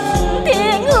canh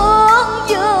thiên hương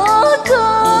giữa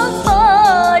cơn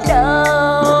mơ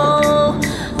đầu.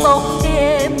 Bóng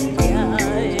đêm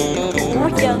dài phủ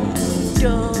dần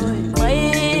trời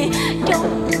mây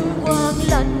trong quang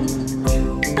lạnh.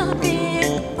 Ta biết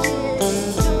về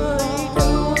nơi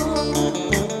đâu.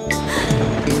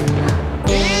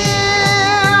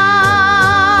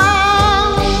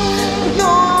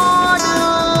 Gió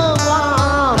đưa qua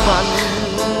phần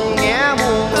nghe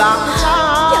buồn lặng xa.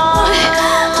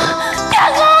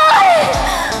 Chàng ơi,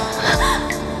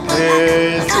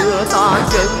 Thề xưa ta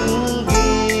vẫn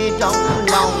ghi trong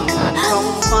lòng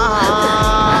không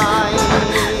phai.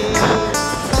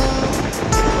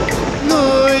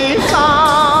 Người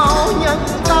sao nhân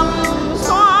tâm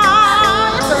xóa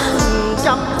từng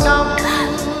trăm năm.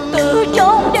 từ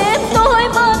trong đêm tối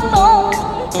mênh mông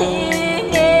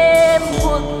tiếng em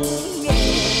quần nghe.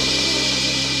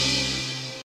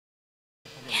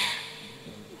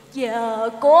 Và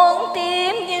con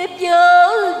tim như vỡ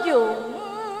vụn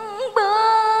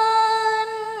bên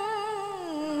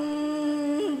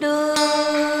đường.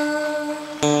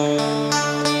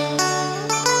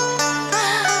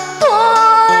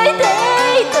 Thôi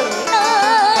thế từ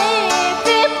nay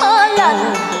phép mơ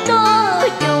lạnh đó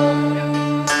dùng.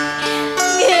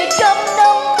 Nghe trăm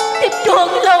năm tiếp trọn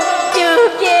lòng dư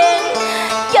vẹn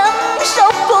chăm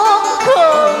sóc con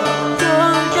khờ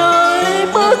chờ đợi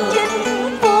bước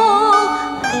chinh phục.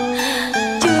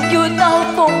 Chưa vui tao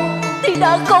phục thì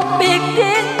đã không biết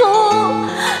thiên thu.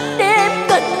 Đêm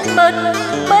tình mình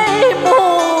mây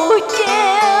mù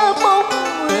che bóng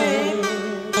nguyện.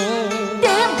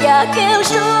 Tiếng và kêu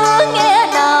xưa nghe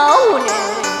não nề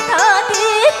tha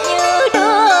thiết như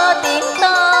đưa tiếng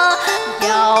ta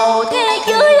vào thế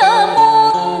giới ở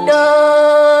muôn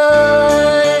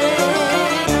đời.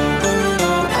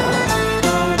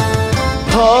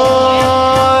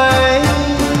 Thôi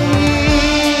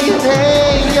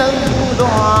thế nhân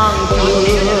đoàn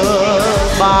thừa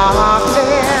bạc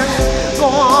đen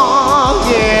có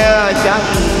nghe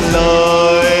chẳng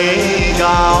lời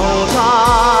gào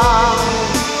than.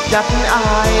 Trách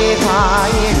ai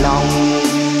thay lòng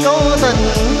câu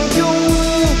tình chung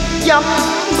dăm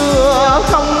bữa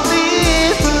không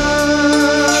tiếc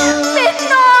thương. Biết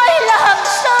nói làm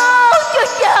sao cho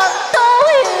chàng thấu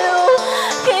hiểu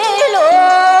khi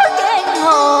lửa ghen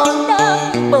hờn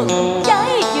đang bừng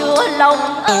cháy giữa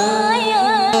lòng ai.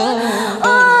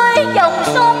 Ơi dòng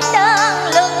sông đang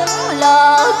lững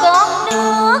lờ con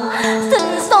nước,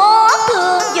 xin xót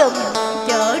thương giùm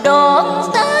chờ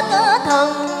đón xác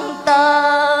thân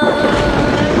ta.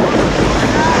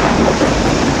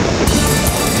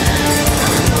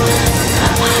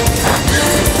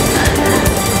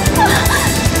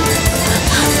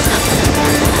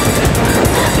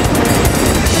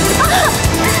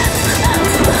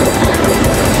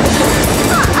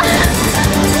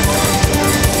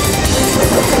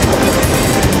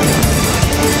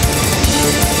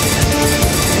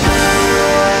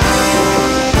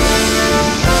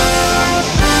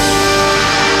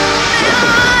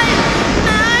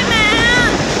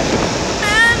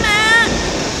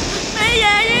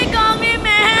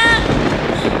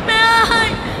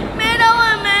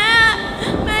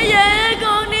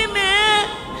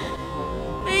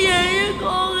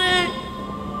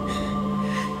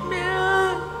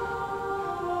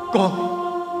 Con,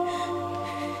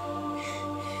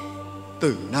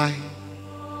 từ nay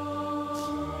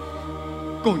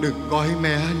con đừng gọi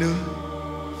mẹ nữa.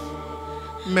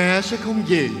 Mẹ sẽ không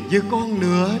về với con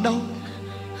nữa đâu.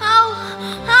 Không,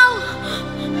 không,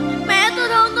 mẹ tôi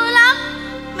thương tôi lắm.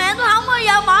 Mẹ tôi không bao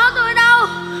giờ bỏ tôi đâu.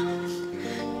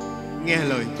 Nghe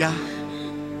lời cha,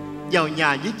 vào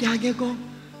nhà với cha nghe con.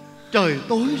 Trời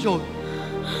tối rồi.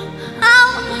 Ông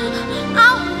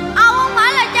không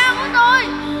phải là cha của tôi.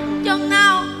 Chừng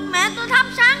nào mẹ tôi thắp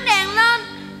sáng đèn lên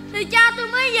thì cha tôi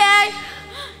mới về.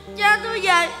 Cha tôi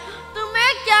về, tôi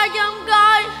mét cha cho ông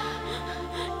coi.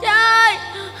 Cha ơi,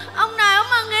 ông này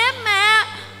ông ăn hiếp mẹ.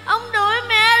 Ông đuổi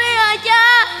mẹ đi rồi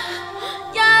cha.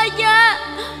 Cha ơi,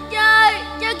 cha ơi,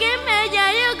 cha kiếm mẹ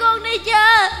về với con đi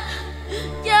cha.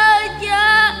 Cha ơi, cha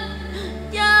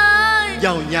ơi.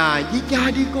 Vào nhà với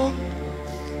cha đi con.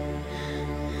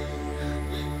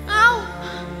 Không.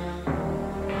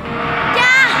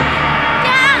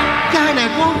 Cha nè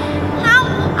con.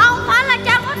 Không, ông phải là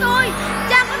cha của tôi.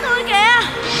 Cha của tôi kìa.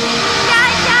 Cha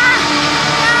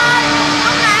ơi,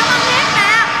 ông này ông ăn hiếp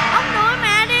mẹ. Ông đuổi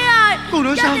mẹ đi rồi. Con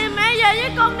nói cha sao? tìm mẹ về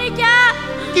với con đi cha.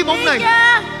 Cái bóng đi này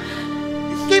cha.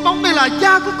 Cái bóng này là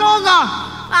cha của con à?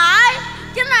 Phải,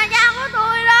 chính là cha của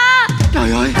tôi đó.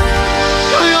 Trời ơi,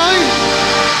 trời ơi,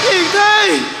 hiền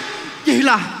thế. Vậy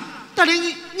là ta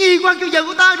đi nhi quan cho vợ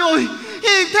của ta rồi.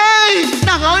 Hiền thế,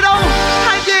 nàng ở đâu?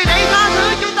 Hãy về đây tha thứ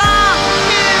cho ta.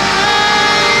 Hiền thế.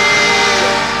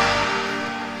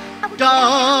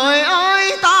 Trời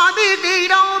ơi, ta biết đi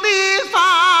đâu, biết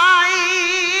phải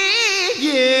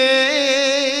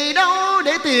về đâu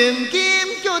để tìm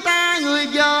kiếm cho ta người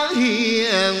vợ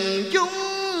hiền chung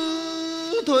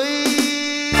thủy.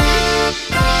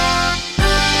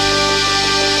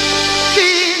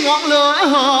 Khi ngọn lửa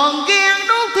hờn ghen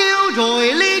đốt thiêu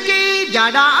rồi ly tri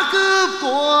và đã cướp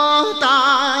của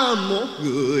ta một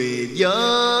người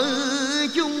vợ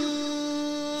chung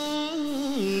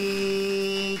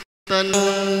tình.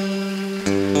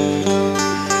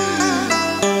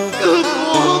 Cướp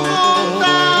của con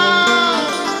ta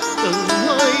từng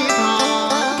hơi thở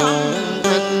thâm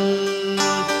tình.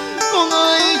 Con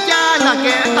ơi, cha là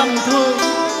kẻ tầm thường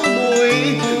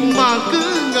muội mà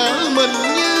cứ ngỡ mình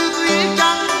như tuyết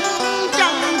trắng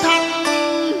trăng thanh.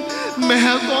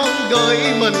 Mẹ con gửi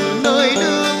mình nơi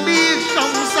nước biết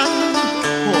sông xanh,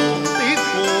 hồn tiếc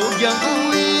mộ vẫn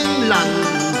nguyên lành.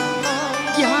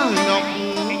 Giá ngọc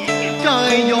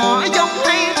trời gió giống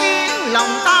hay tiếng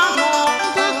lòng ta thổn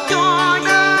thức cho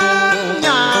đến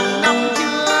ngàn năm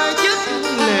chưa dứt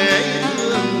lệ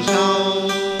thương sầu.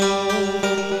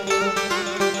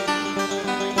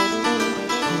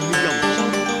 Dòng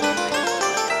sông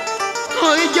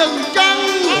hỡi dần trăng,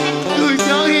 người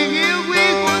vợ hiền yêu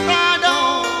quý của ta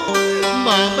đâu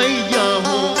mà bây giờ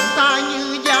hồn ta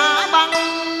như giá băng.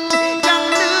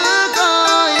 Trăng nước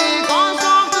ơi, có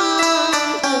xót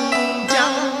thương cùng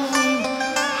chăng?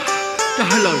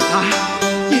 Trả lời ta,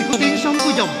 chỉ có tiếng sóng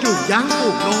của dòng Trường Giang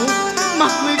buồn nổ.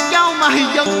 Mặt nguyệt trao mày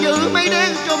dần dữ mây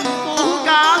đen trùm phủ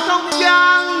cả không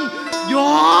gian.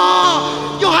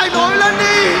 Gió hãy nổi lên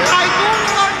đi, hãy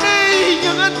cuốn lên đi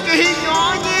những ích kỷ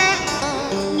nhỏ nhét,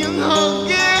 những hờn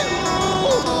ghen ngu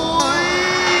muội.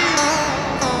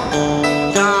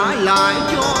 Trả lại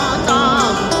cho ta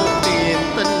một niềm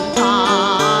tình tha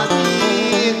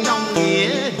thiết trong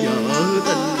nghĩa vợ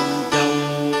tình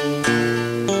chồng.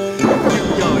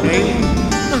 Nhưng giờ đây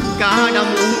tất cả đã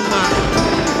muộn màng,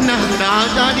 nàng đã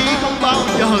ra đi không bao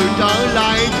giờ trở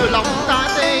lại. Cho lòng ta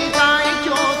tê tái,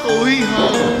 cho tuổi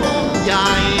hờn khôn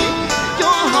dài, cho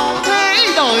hậu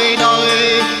thế đời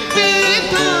đời biết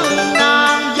thương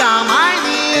nàng và mãi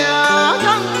nghĩa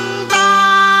thân ta.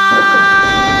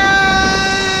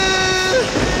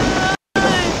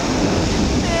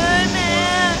 Mẹ ơi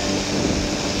mẹ.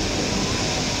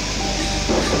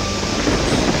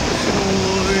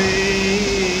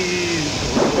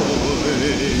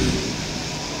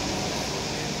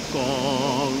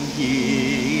 Còn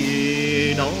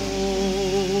gì đâu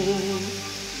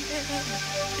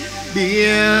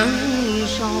biển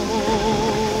sâu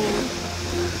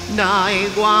nài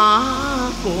quá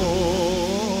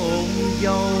cồn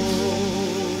dâu.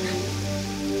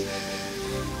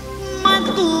 Mắt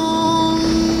tuôn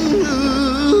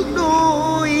ướt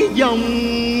đôi dòng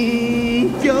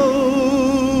châu.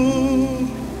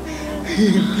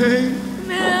 Hiền thế,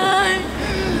 Mẹ ơi.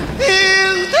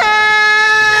 hiền thế.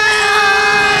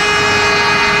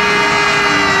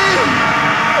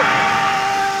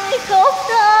 Khúc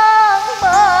thơm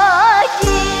bờ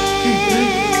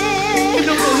Em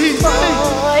đâu rồi hiền thế.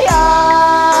 ôi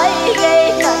ơi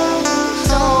gây cần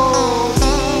sâu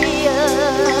bia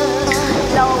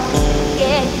lòng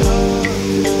ghét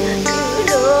người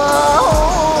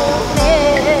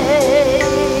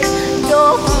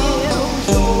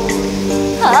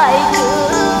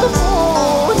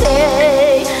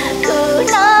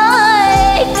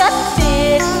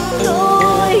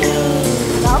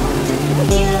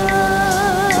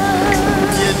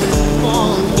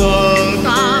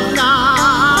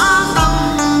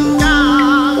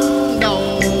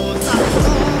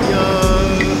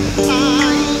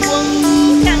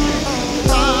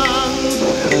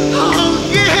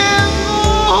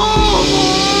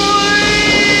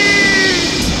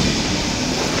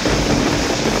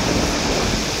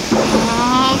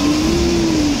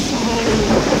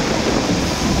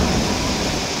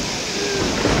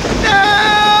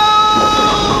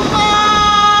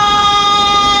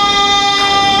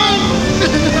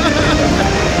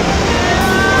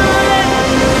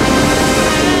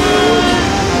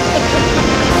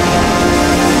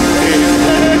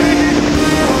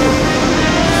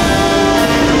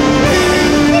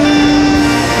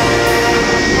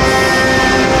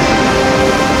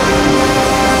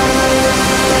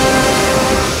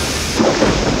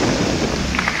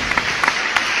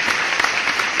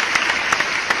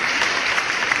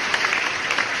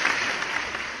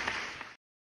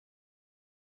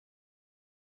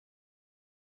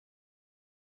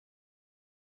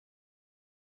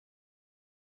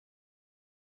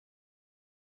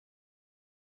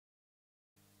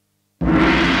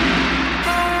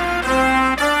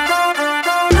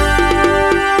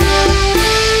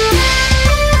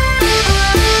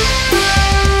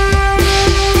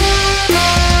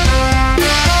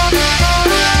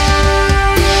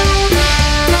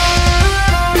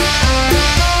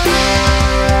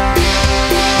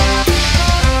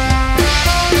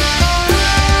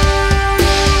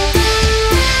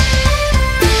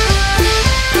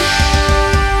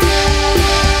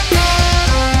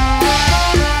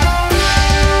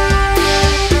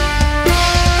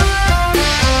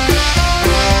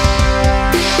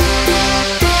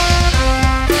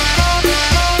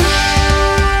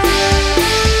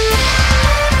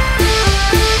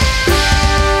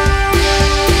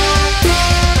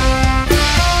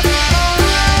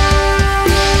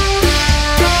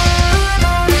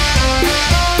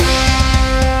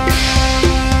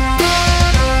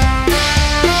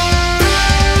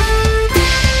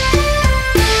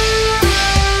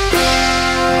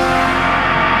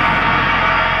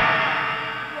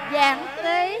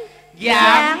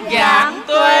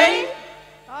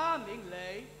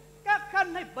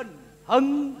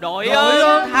đội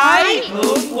ơn Thái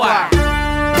Thượng Hoàng.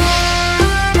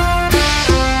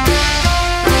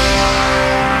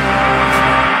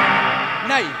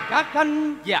 Này các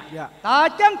khanh, ta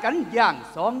chán cảnh vàng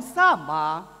son sa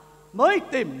mạ, mới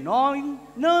tìm nói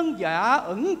nơn dạ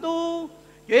ẩn tu,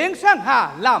 chuyện sang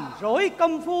hà làm rối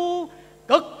công phu,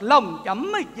 cực lòng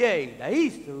chậm mới về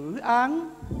đẩy xử án.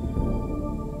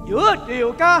 Giữa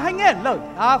triều ca hãy nghe lời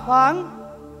ta phán,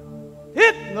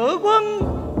 thiết ngự quân,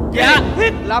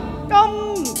 thiết lập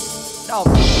công đồng.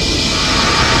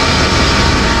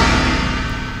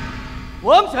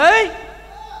 Quân sĩ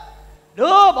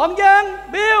đưa bọn gian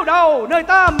biêu đầu nơi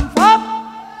tam pháp.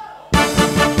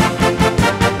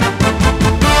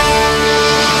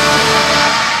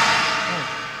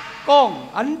 Còn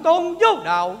anh tôn vô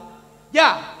đạo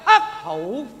và ác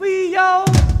hậu phi giao,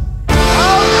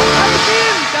 sao anh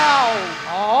tiên chào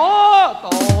thọ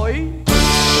tội.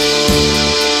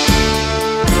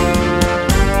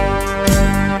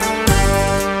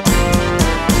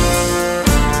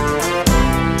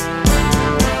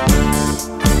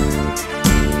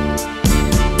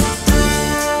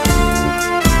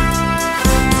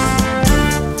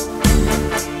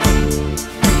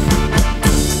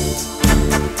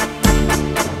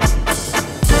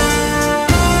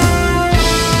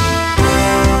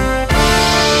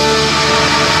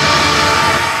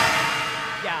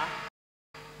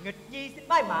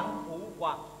 Bái mạng phụ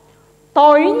hoàng.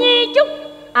 Tội nhi chúc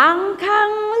an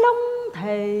khang long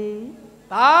thề.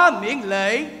 Ta miễn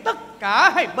lệ tất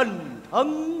cả hay bình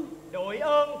thân. Đội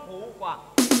ơn phụ hoàng.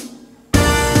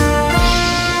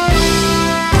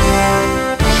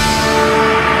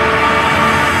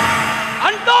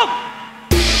 Anh Tôn,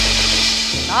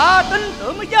 ta tin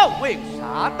tưởng mới giao quyền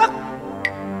xả tất,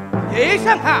 chỉ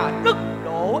sang hà đức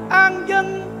độ an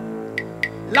dân,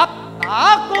 lập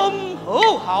tả cung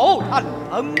hữu hậu thành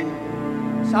thân.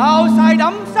 Sao sai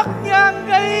đắm sắc nhan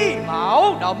gây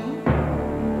bạo động?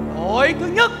 Tội thứ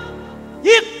nhất,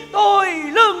 giết tôi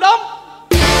lương đống.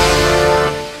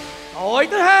 Tội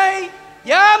thứ hai,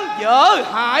 giam vợ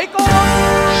hại con.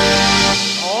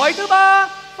 Tội thứ ba,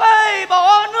 phê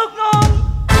bỏ nước non.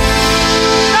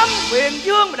 Nắm quyền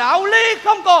dương mà đạo lý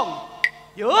không còn,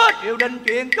 giữa triều đình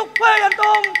chuyện chúc phê anh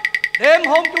Tôn, đêm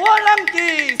hồn chúa lăng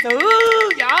trì xử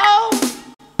dạo.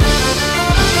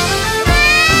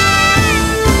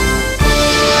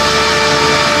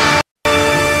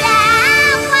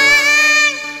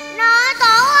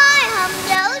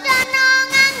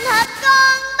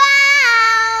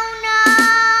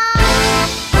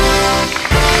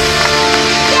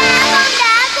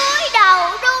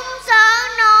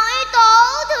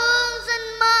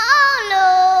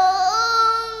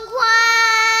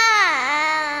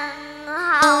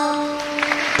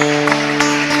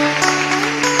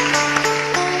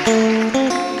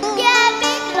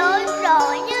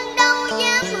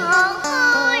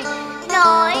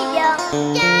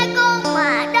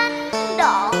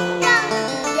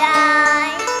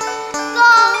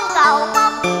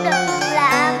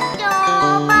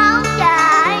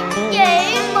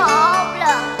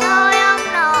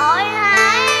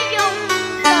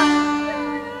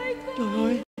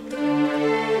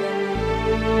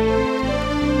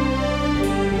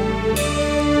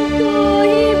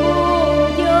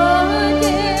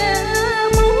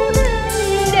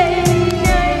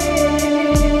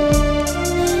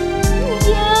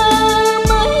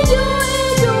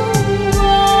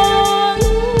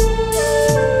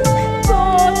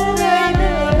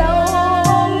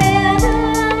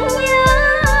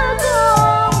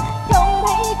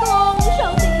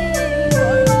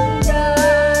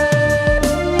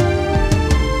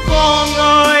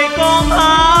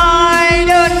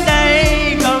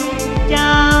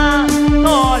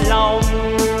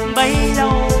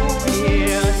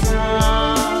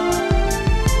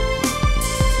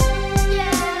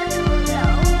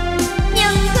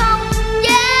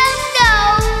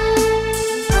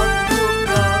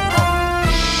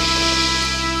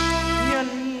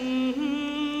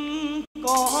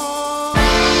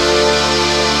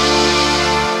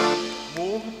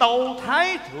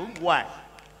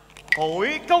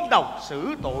 Hội công đồng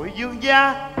xử tội dương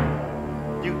gia,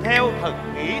 nhưng theo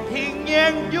thần nghĩ thiên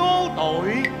nhan vô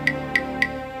tội.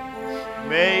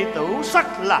 Mê tử sắc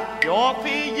là do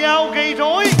phi giao gây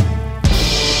rối,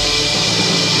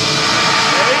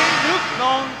 để nước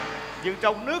non nhưng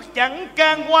trong nước chẳng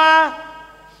can qua.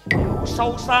 Dù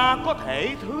sâu xa có thể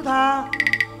thứ tha,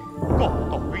 còn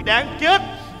tội đáng chết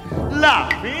là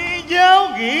phi giao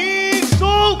nghiệt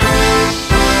xúc.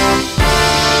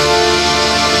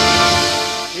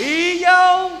 Phi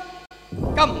giao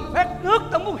cầm phép nước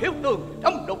tao muốn hiểu tường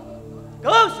trong đục,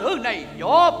 cớ sự này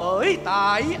do bởi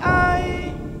tại ai?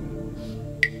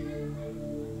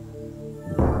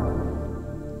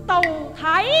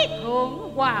 Thái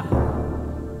thượng hoàng.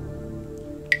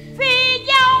 Phi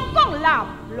giao con làm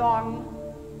loạn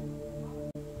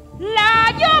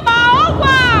là do bảo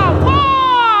hòa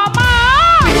phò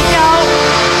mã. Phi giao,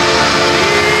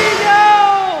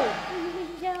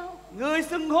 ngươi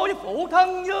xưng hô với phụ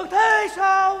thân như thế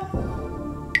sao?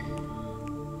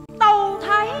 Tâu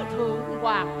Thái thượng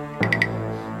hoàng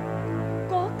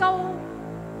có câu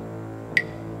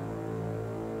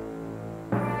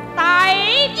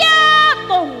tại gia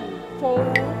tùng phụ,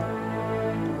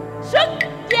 sức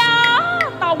gia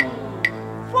tòng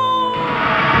phu.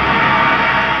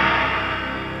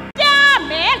 Cha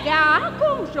mẹ gả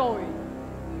con rồi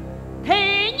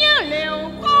thì như liệu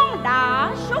con đã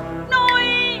súc nôi,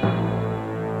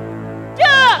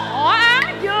 chưa thọ án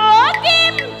giữa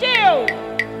kim triều.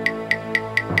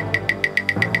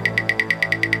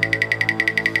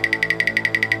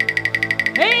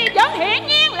 Thì vẫn hiển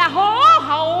nhiên là hổ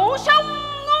hậu sông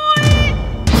ngôi.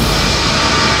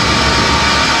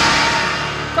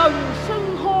 Cần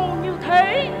xưng hô như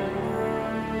thế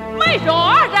mới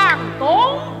rõ ràng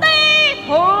tôn ti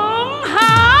thượng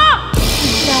hạ.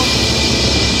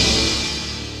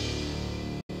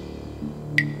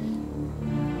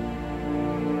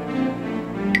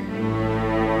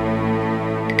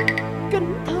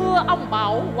 Kính thưa ông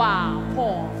bảo hòa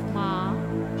phò mã,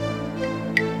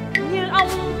 như ông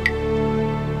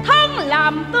thân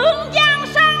làm tướng giang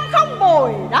sang không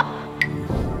bồi đắp,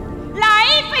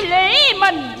 lại phải lý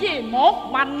mình vì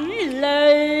một mảnh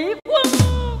lệ quân.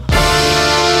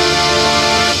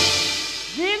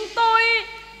 Riêng tôi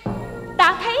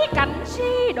đã thấy cảnh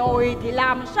si đồi thì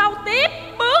làm sao tiếp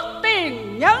bước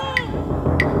tiền nhân,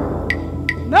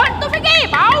 nên tôi phải gây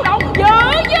bạo động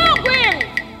giữ dương quyền,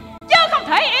 chứ không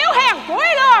thể yếu hèn cuối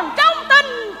lòn trong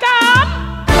tình cảm.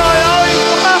 Trời ơi,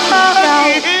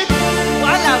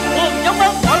 Quả là Phường chống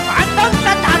ơn tội phản tấn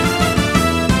đã thành.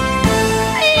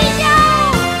 Đi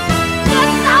nhau chết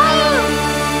tử.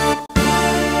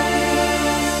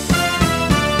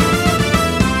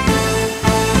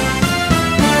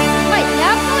 Mày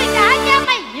dám nuôi cả nhà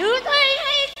mày như thế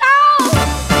hay sao?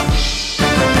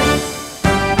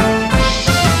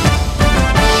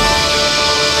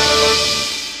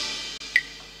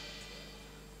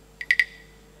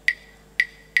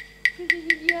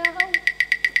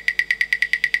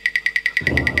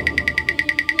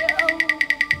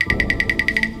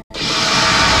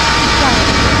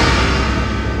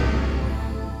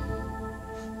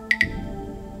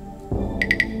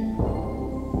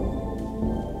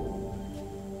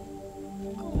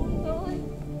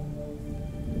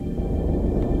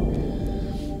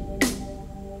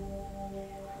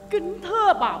 Kính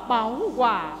thưa bà bảo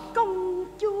hòa công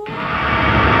chúa,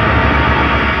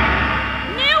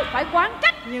 nếu phải quán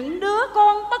trách những đứa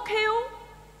con bất hiếu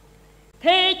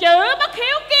thì chữ bất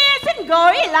hiếu kia xin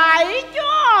gửi lại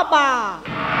cho bà.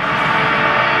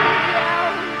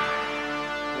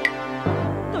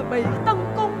 Tôi bị tấn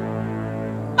công,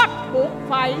 bắt buộc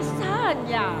phải xa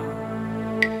nhà.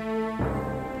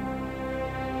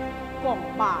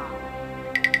 Còn bà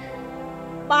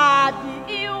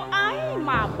vì yêu ái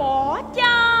mà bỏ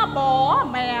cha bỏ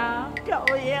mẹ.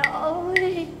 Trời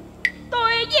ơi,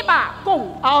 tôi với bà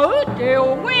cùng ở Triều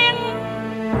Nguyên,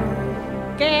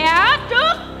 kẻ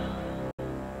trước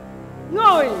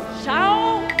người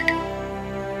sau,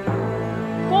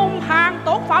 cùng hàng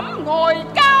tổ phẩm ngồi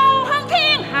cao hơn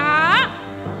thiên hạ,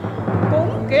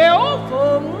 cũng kiểu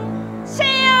phượng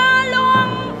xe loan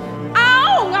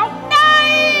áo ngọc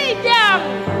đai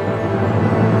vàng.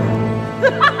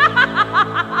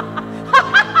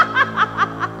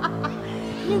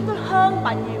 Nhưng tôi hơn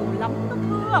bà nhiều lắm đó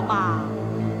thưa bà.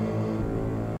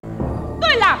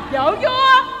 Tôi làm vợ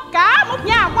vua, cả một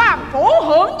nhà hoàng phủ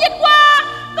hưởng vinh hoa,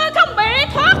 tôi không bị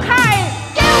thoát hài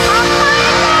treo mặt tay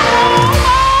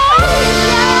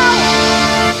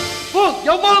Phường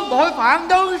dẫu mơn bội phản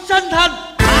đơn sanh thành.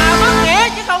 Mất nghĩa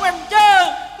chứ không em chứ.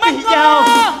 Mất chào.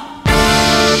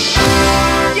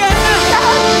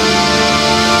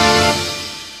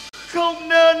 Không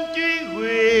nên chuyên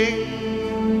quyền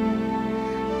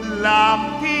làm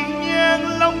thiên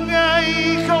nhang long ngay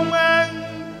không an.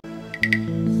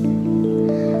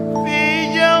 Vì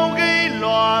giao gây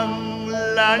loạn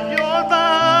là do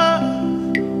ta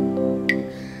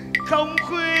không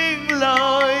khuyên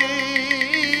lời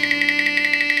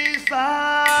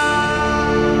xa.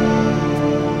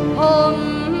 Hôm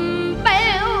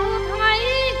béo thấy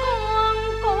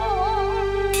con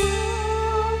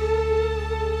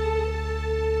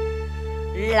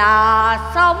là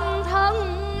song thân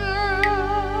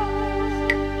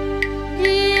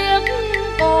giết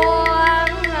con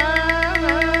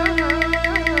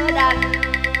đành.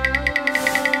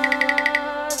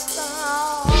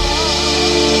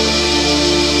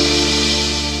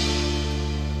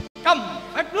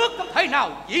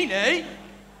 dĩ nể.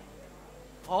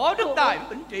 Phó đức tài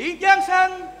bình trị giang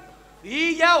sang,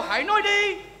 vì giao hãy nói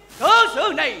đi, cớ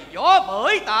sự này do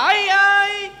bởi tại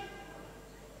ai?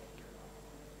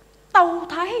 Tâu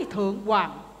Thái Thượng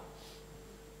Hoàng,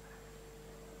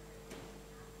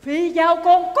 phi giao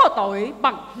con có tội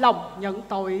bằng lòng nhận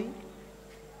tội,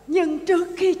 nhưng trước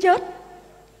khi chết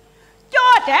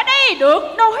cho trẻ đây được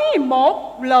nói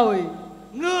một lời.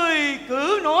 Người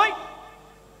cứ nói.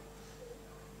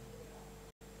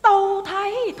 Tâu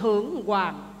Thái Thượng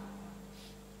Hoàng,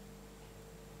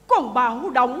 con bảo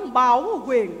động bảo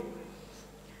quyền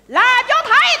là do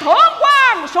Thái Thượng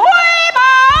Hoàng suối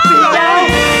bảo.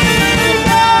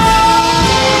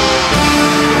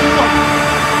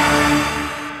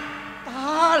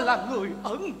 Ta là người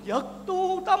ẩn vật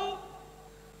tu tâm,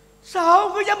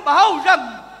 sao cứ dám bảo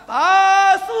rằng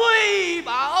ta suy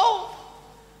bảo?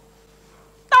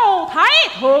 Tâu Thái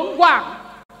Thượng Hoàng,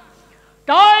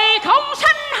 trời không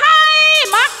sanh hai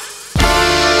mặt,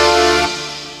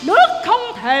 nước không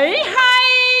thể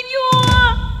hai vua,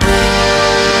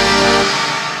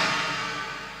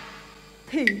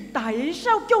 thì tại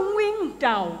sao trong nguyên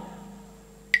trào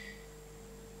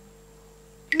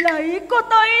lại có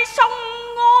tới sông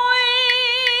ngôi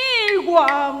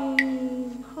hoàng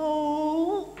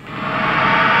hậu?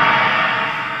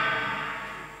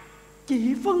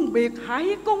 Chỉ phân biệt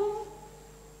hải cung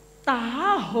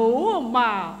tả hữu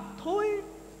mà thôi,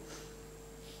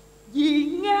 vì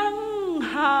ngang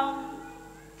hàng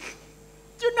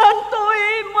cho nên tôi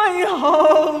mới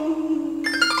hờn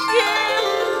ghen.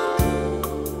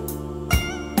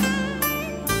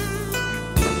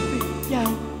 Vì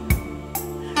sao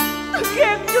tôi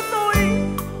ghen cho tôi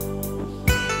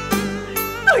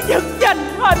vẫn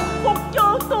dành hạnh phúc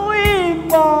cho tôi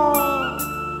mà.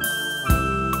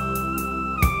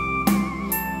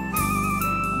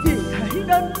 Vì thế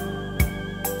nên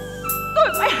tôi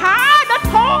phải hạ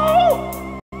địch thủ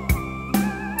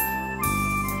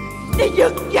để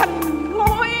giật giành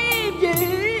ngôi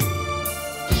vị.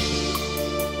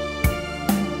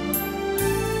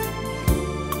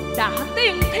 Đã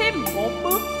tiến thêm một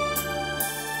bước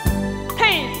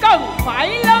thì cần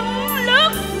phải lấn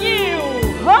lướt nhiều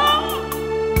hơn.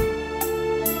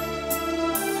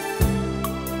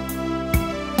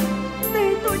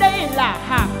 Tuy tôi đây là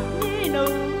hạng nhi nữ,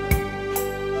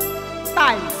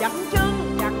 tài văn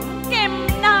chương chẳng kém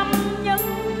nam nhân,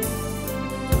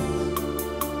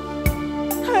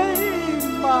 thế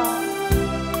mà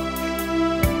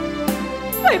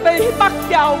phải bị bắt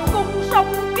vào cung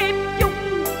sống kiếp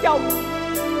chung chồng.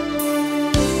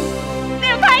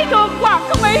 Nếu Thái Thượng Hoàng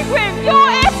có bị quyền vô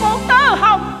ép một tơ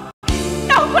hồng,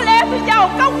 đâu có lẽ tôi vào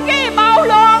công ghi bạo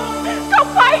loạn, không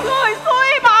phải người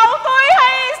xui bảo tôi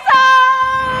hay sao?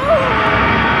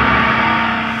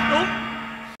 Đúng,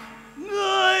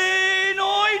 người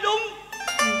nói đúng.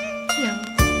 Dạ.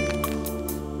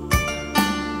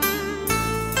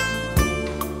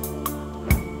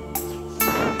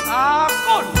 Ta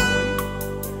có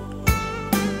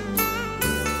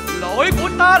lỗi của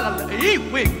ta là lễ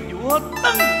quyền vua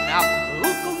tân nạp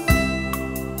hữu cung,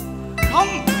 không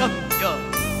cần chờ,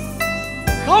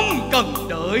 không cần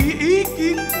đợi ý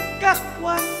kiến của các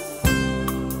quan.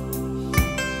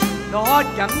 Đó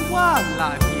chẳng qua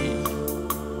là gì,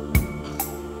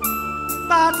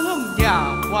 ta thương nhà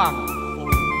hoàng phụ,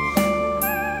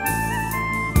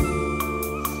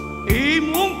 ý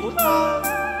muốn của ta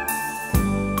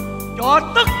cho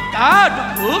tất cả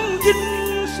được hưởng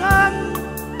vinh sang.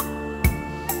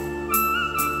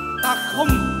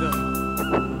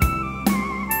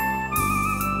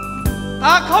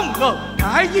 Ta không ngờ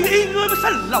ngại vì ý ngươi mới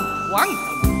sanh lòng oán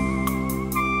hận,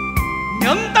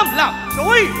 nhẫn tâm làm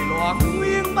rối loạn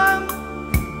nguyên ban.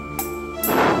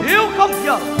 Nếu không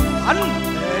giờ thánh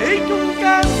thể trung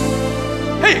can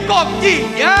thì còn gì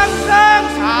gian sang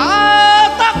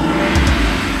xả tắc.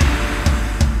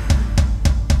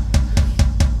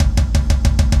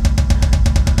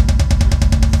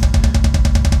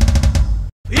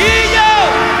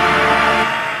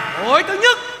 Tội thứ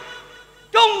nhất,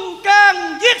 trung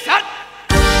can giết sạch.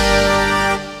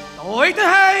 Tội thứ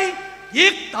hai,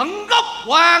 diệt tận gốc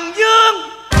Hoàng Dương.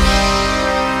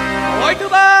 Tội thứ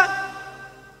ba,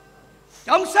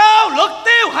 trong sao luật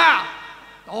tiêu hà.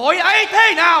 Tội ấy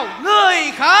thế nào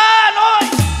người khả nói.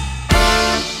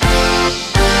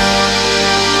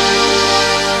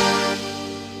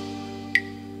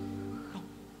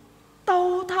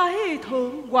 Tâu Thái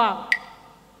Thượng Hoàng,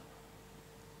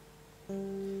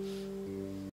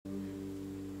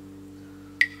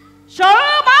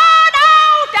 sở bá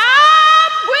đao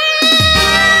trảm quyền.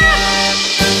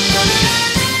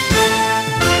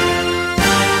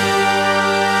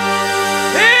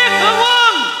 Thiết thượng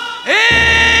quân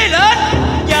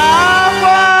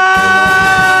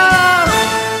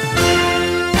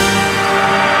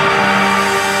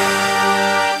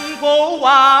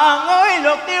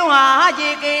tiêu hạ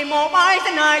vì kỳ một bái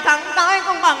xin hời thẳng tới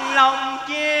con bằng lòng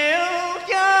chịu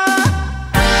chết.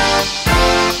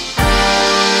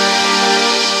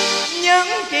 Nhưng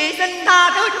chị xin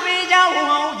tha thứ cho phi giao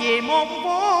hậu vì một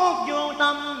phút vô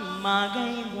tâm mà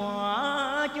gây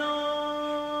quả cho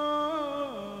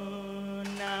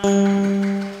nàng.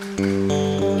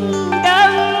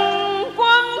 Đừng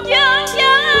quân chớ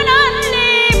chớ nên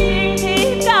liêm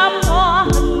thì cam hoa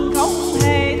hình không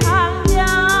hề than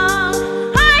gian.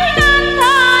 Hãy nên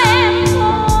tha em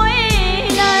thôi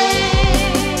đây.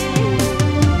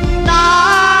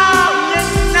 Ta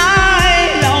nhìn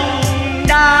ai lòng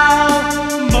đau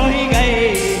mới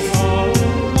gây hồn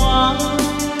hoang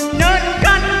nên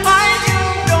canh phải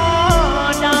yêu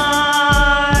đô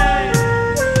đài.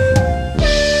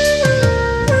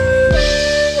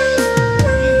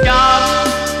 Chăm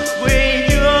quy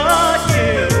giữa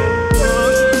chiều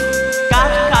phương các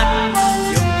khanh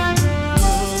dùm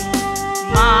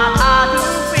phương mà tha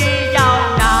thứ phi giao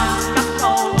nàng rất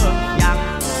sâu ước dặn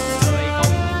người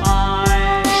không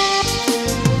phai.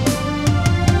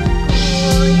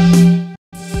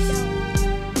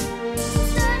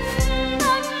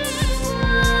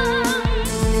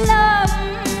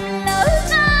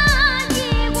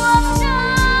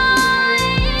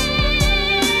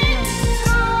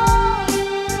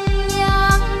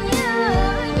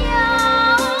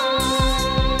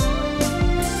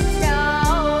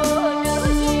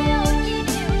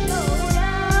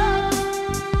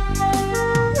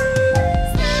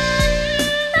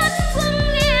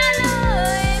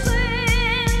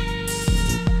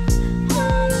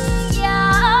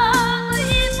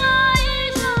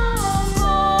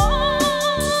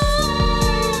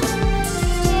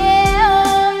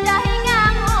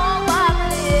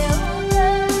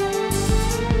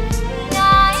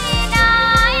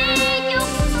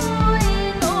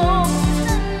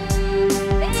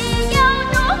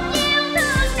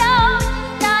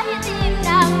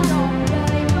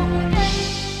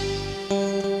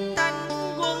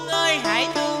 Quân ơi hãy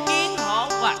thương kiến họ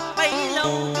hoặc bấy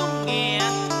lâu trung nghè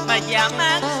mà giảm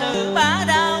án sự bá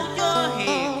đạo cho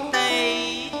hiền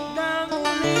tỷ. Đáng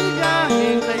lý ra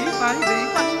hiền tỷ phải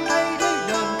bị bắn đây để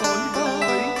đền tội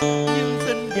lỗi, nhưng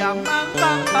xin giảm án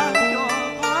ban ban cho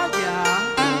quá dạ.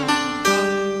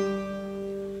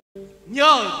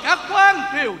 Nhờ các quan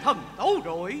triều thần tấu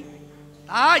rỗi,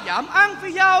 ta giảm án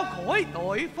phi giao khỏi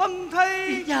tội phân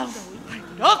thây.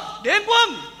 Đất điện quân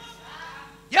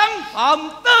văn phòng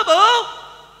tư bửu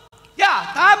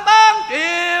và tam ban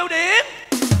triều điển.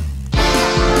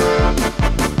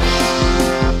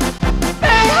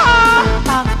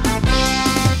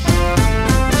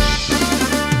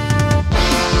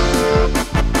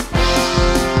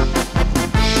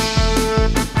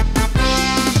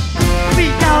 Phi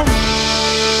giao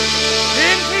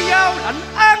Điện phi giao lệnh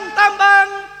an tam ban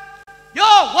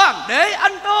do hoàng đế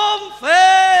anh tôn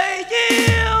phê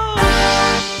chiêu.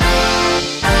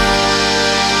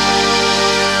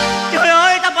 trời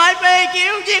ơi ta phải phê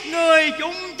chiếu giết người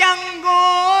chung chăn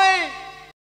gối.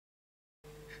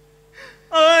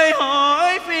 Ơi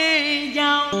hỏi phi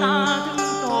giao ta thứ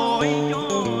tội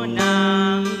cho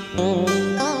nàng.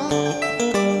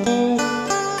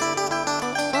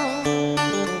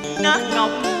 Nát ngọc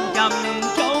trầm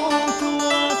châu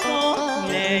chua xót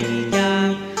lệ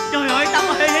chàng. Trời ơi ta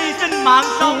phải hy sinh mạng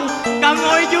sống cả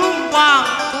ngôi vương hoàng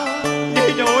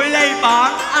để đổi lấy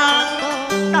bản an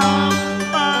tam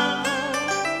ban.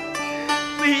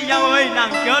 Phi giao ơi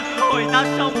nàng chết rồi ta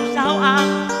sống sao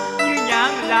an như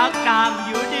nhãn lạc càng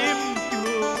giữa đêm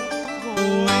trường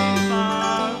vội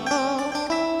vàng.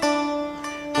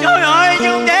 Trời ơi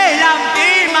nhưng để làm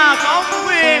chi mà không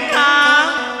quyền hạn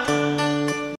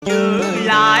giữ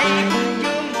lại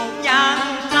chương một nhan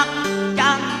sắc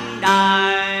trăng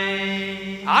đài.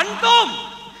 Anh Tôn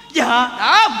Dạ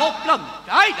đã một lần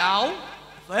trái đạo,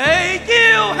 phê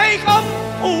chiêu hay không?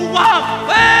 u hoàng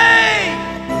Phê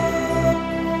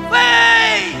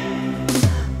phê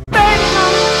Phê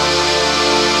không?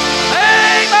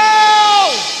 phê bao.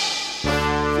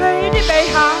 Phê đi bệ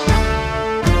hạ.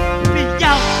 phi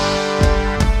giao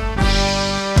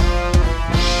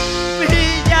phi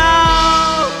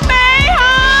giao Bệ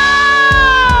hạ.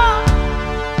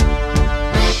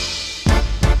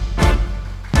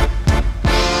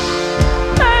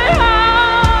 Bệ hạ.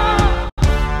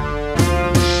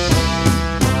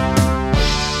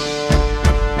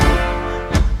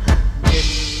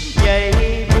 dây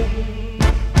bung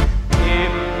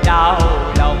thêm đau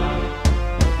lòng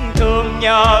thương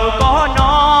nhờ có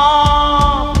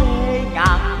nó phê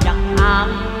ngàn chẳng an.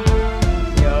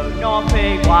 Nhờ nó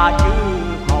phê qua chư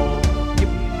hầu giúp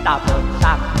ta bớt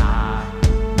sang hà.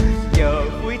 Giờ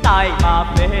cuối tay mà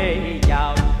phê về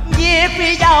giàu, viết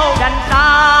vì giàu đành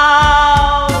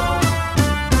sao.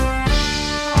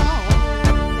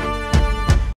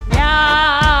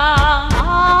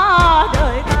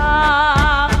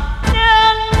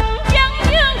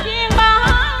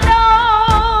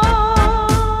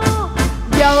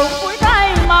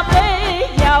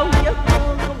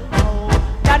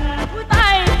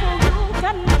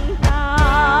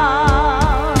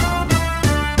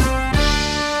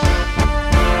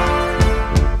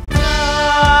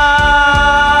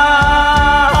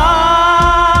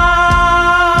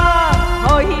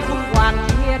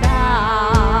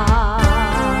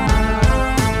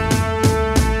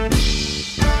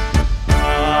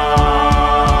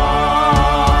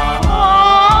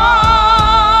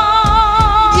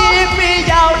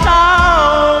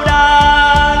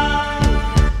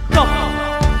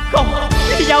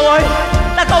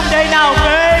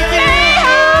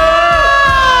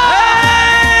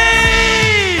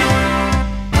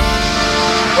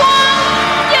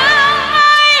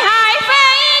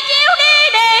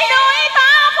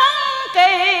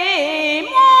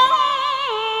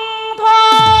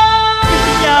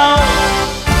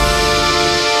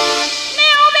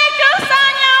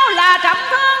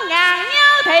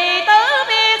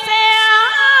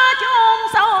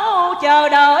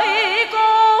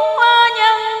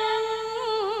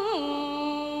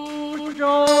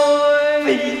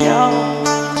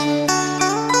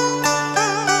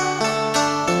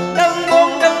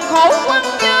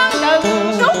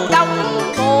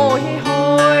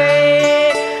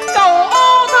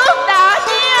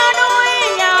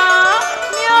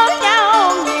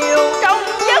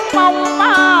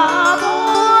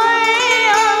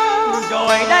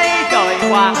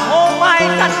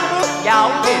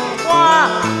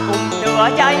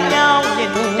 Trái nhau nhìn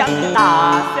trắng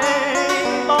tà xê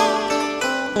bóng,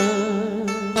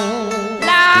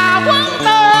 là quân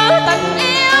tử tình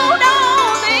yêu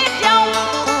đâu tiếc chồng,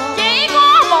 chỉ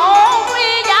có một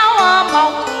phi dao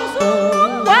mộng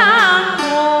xuống quang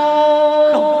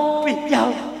hồ. Không phi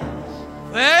dao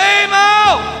về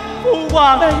mau phu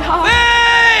hoàng,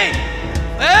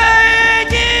 về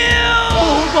chiêu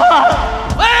phu hoàng,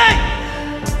 về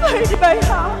đi bệ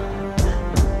hạ.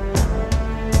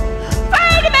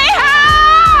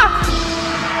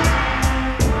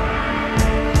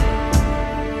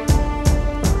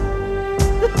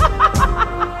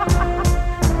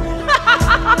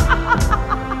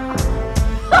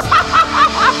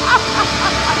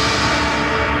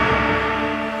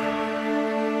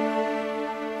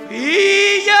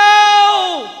 Phi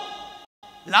dao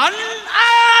lãnh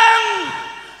an.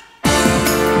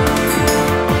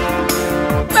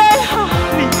 Bệ hạ.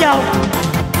 Phi dao.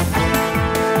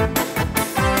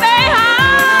 Bệ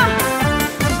hạ.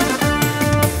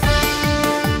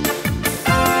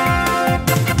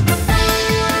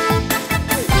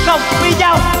 Không, phi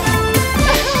dao.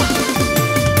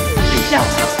 Phi dao.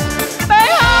 Bệ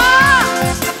hạ.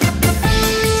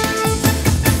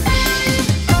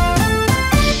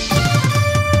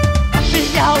 Phi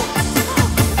dao.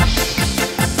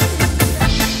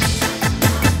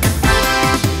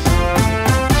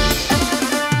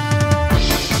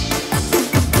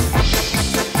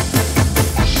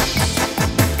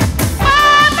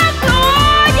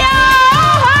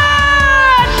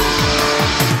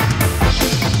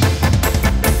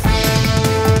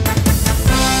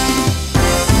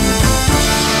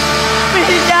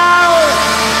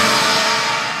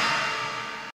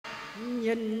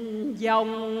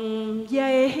 Dòng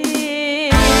dây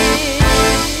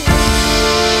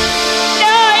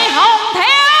đời hồng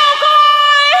theo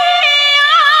cối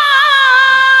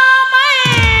mây,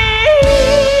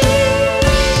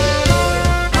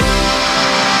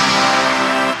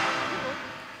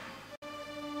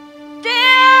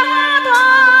 trẻ thơ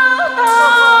thơ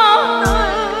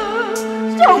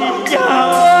sông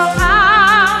trường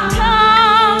an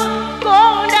thang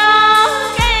con đã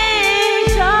cây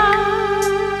xa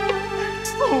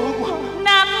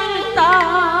nắng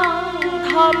tan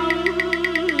thầm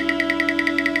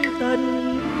tình.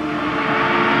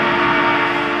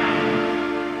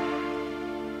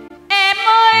 Em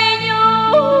ơi như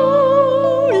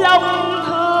lòng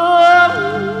thương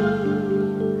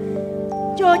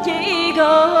cho chị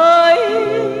gửi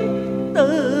từ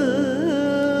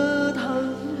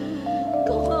thân.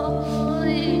 Con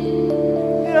ơi,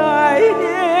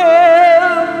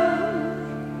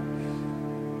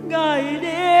 ngày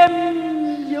đêm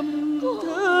dùm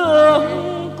thương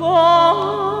con,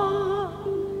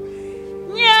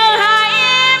 nhờ hai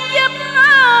em giúp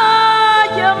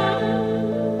dùm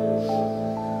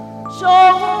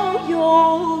số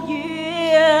vô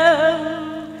duyên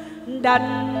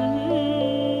đành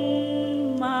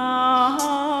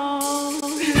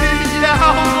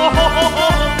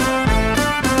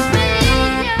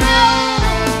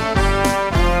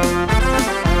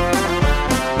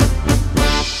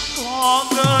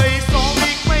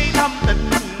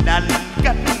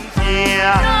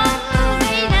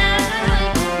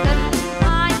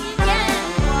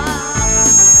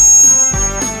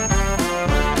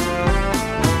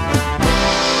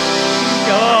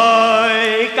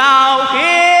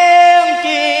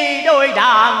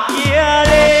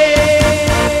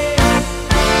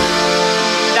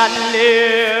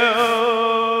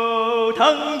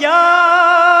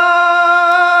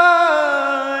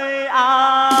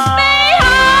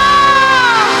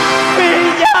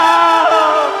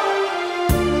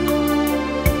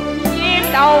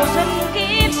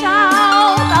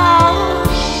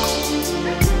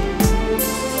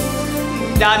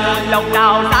dành lòng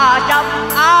nào xa chấp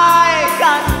ai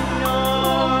khanh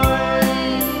ơi.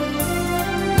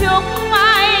 Chúc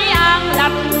mãi an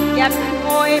lành dành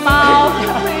ngôi bao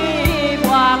huy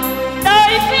hoàng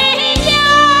đời phi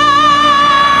nhau.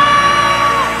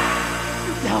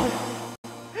 Dẫu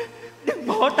đừng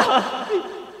bỏ ta,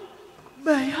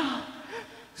 bệ hạ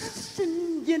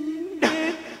xin vinh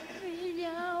biệt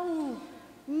nhau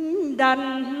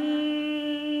đành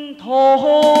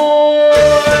thôi.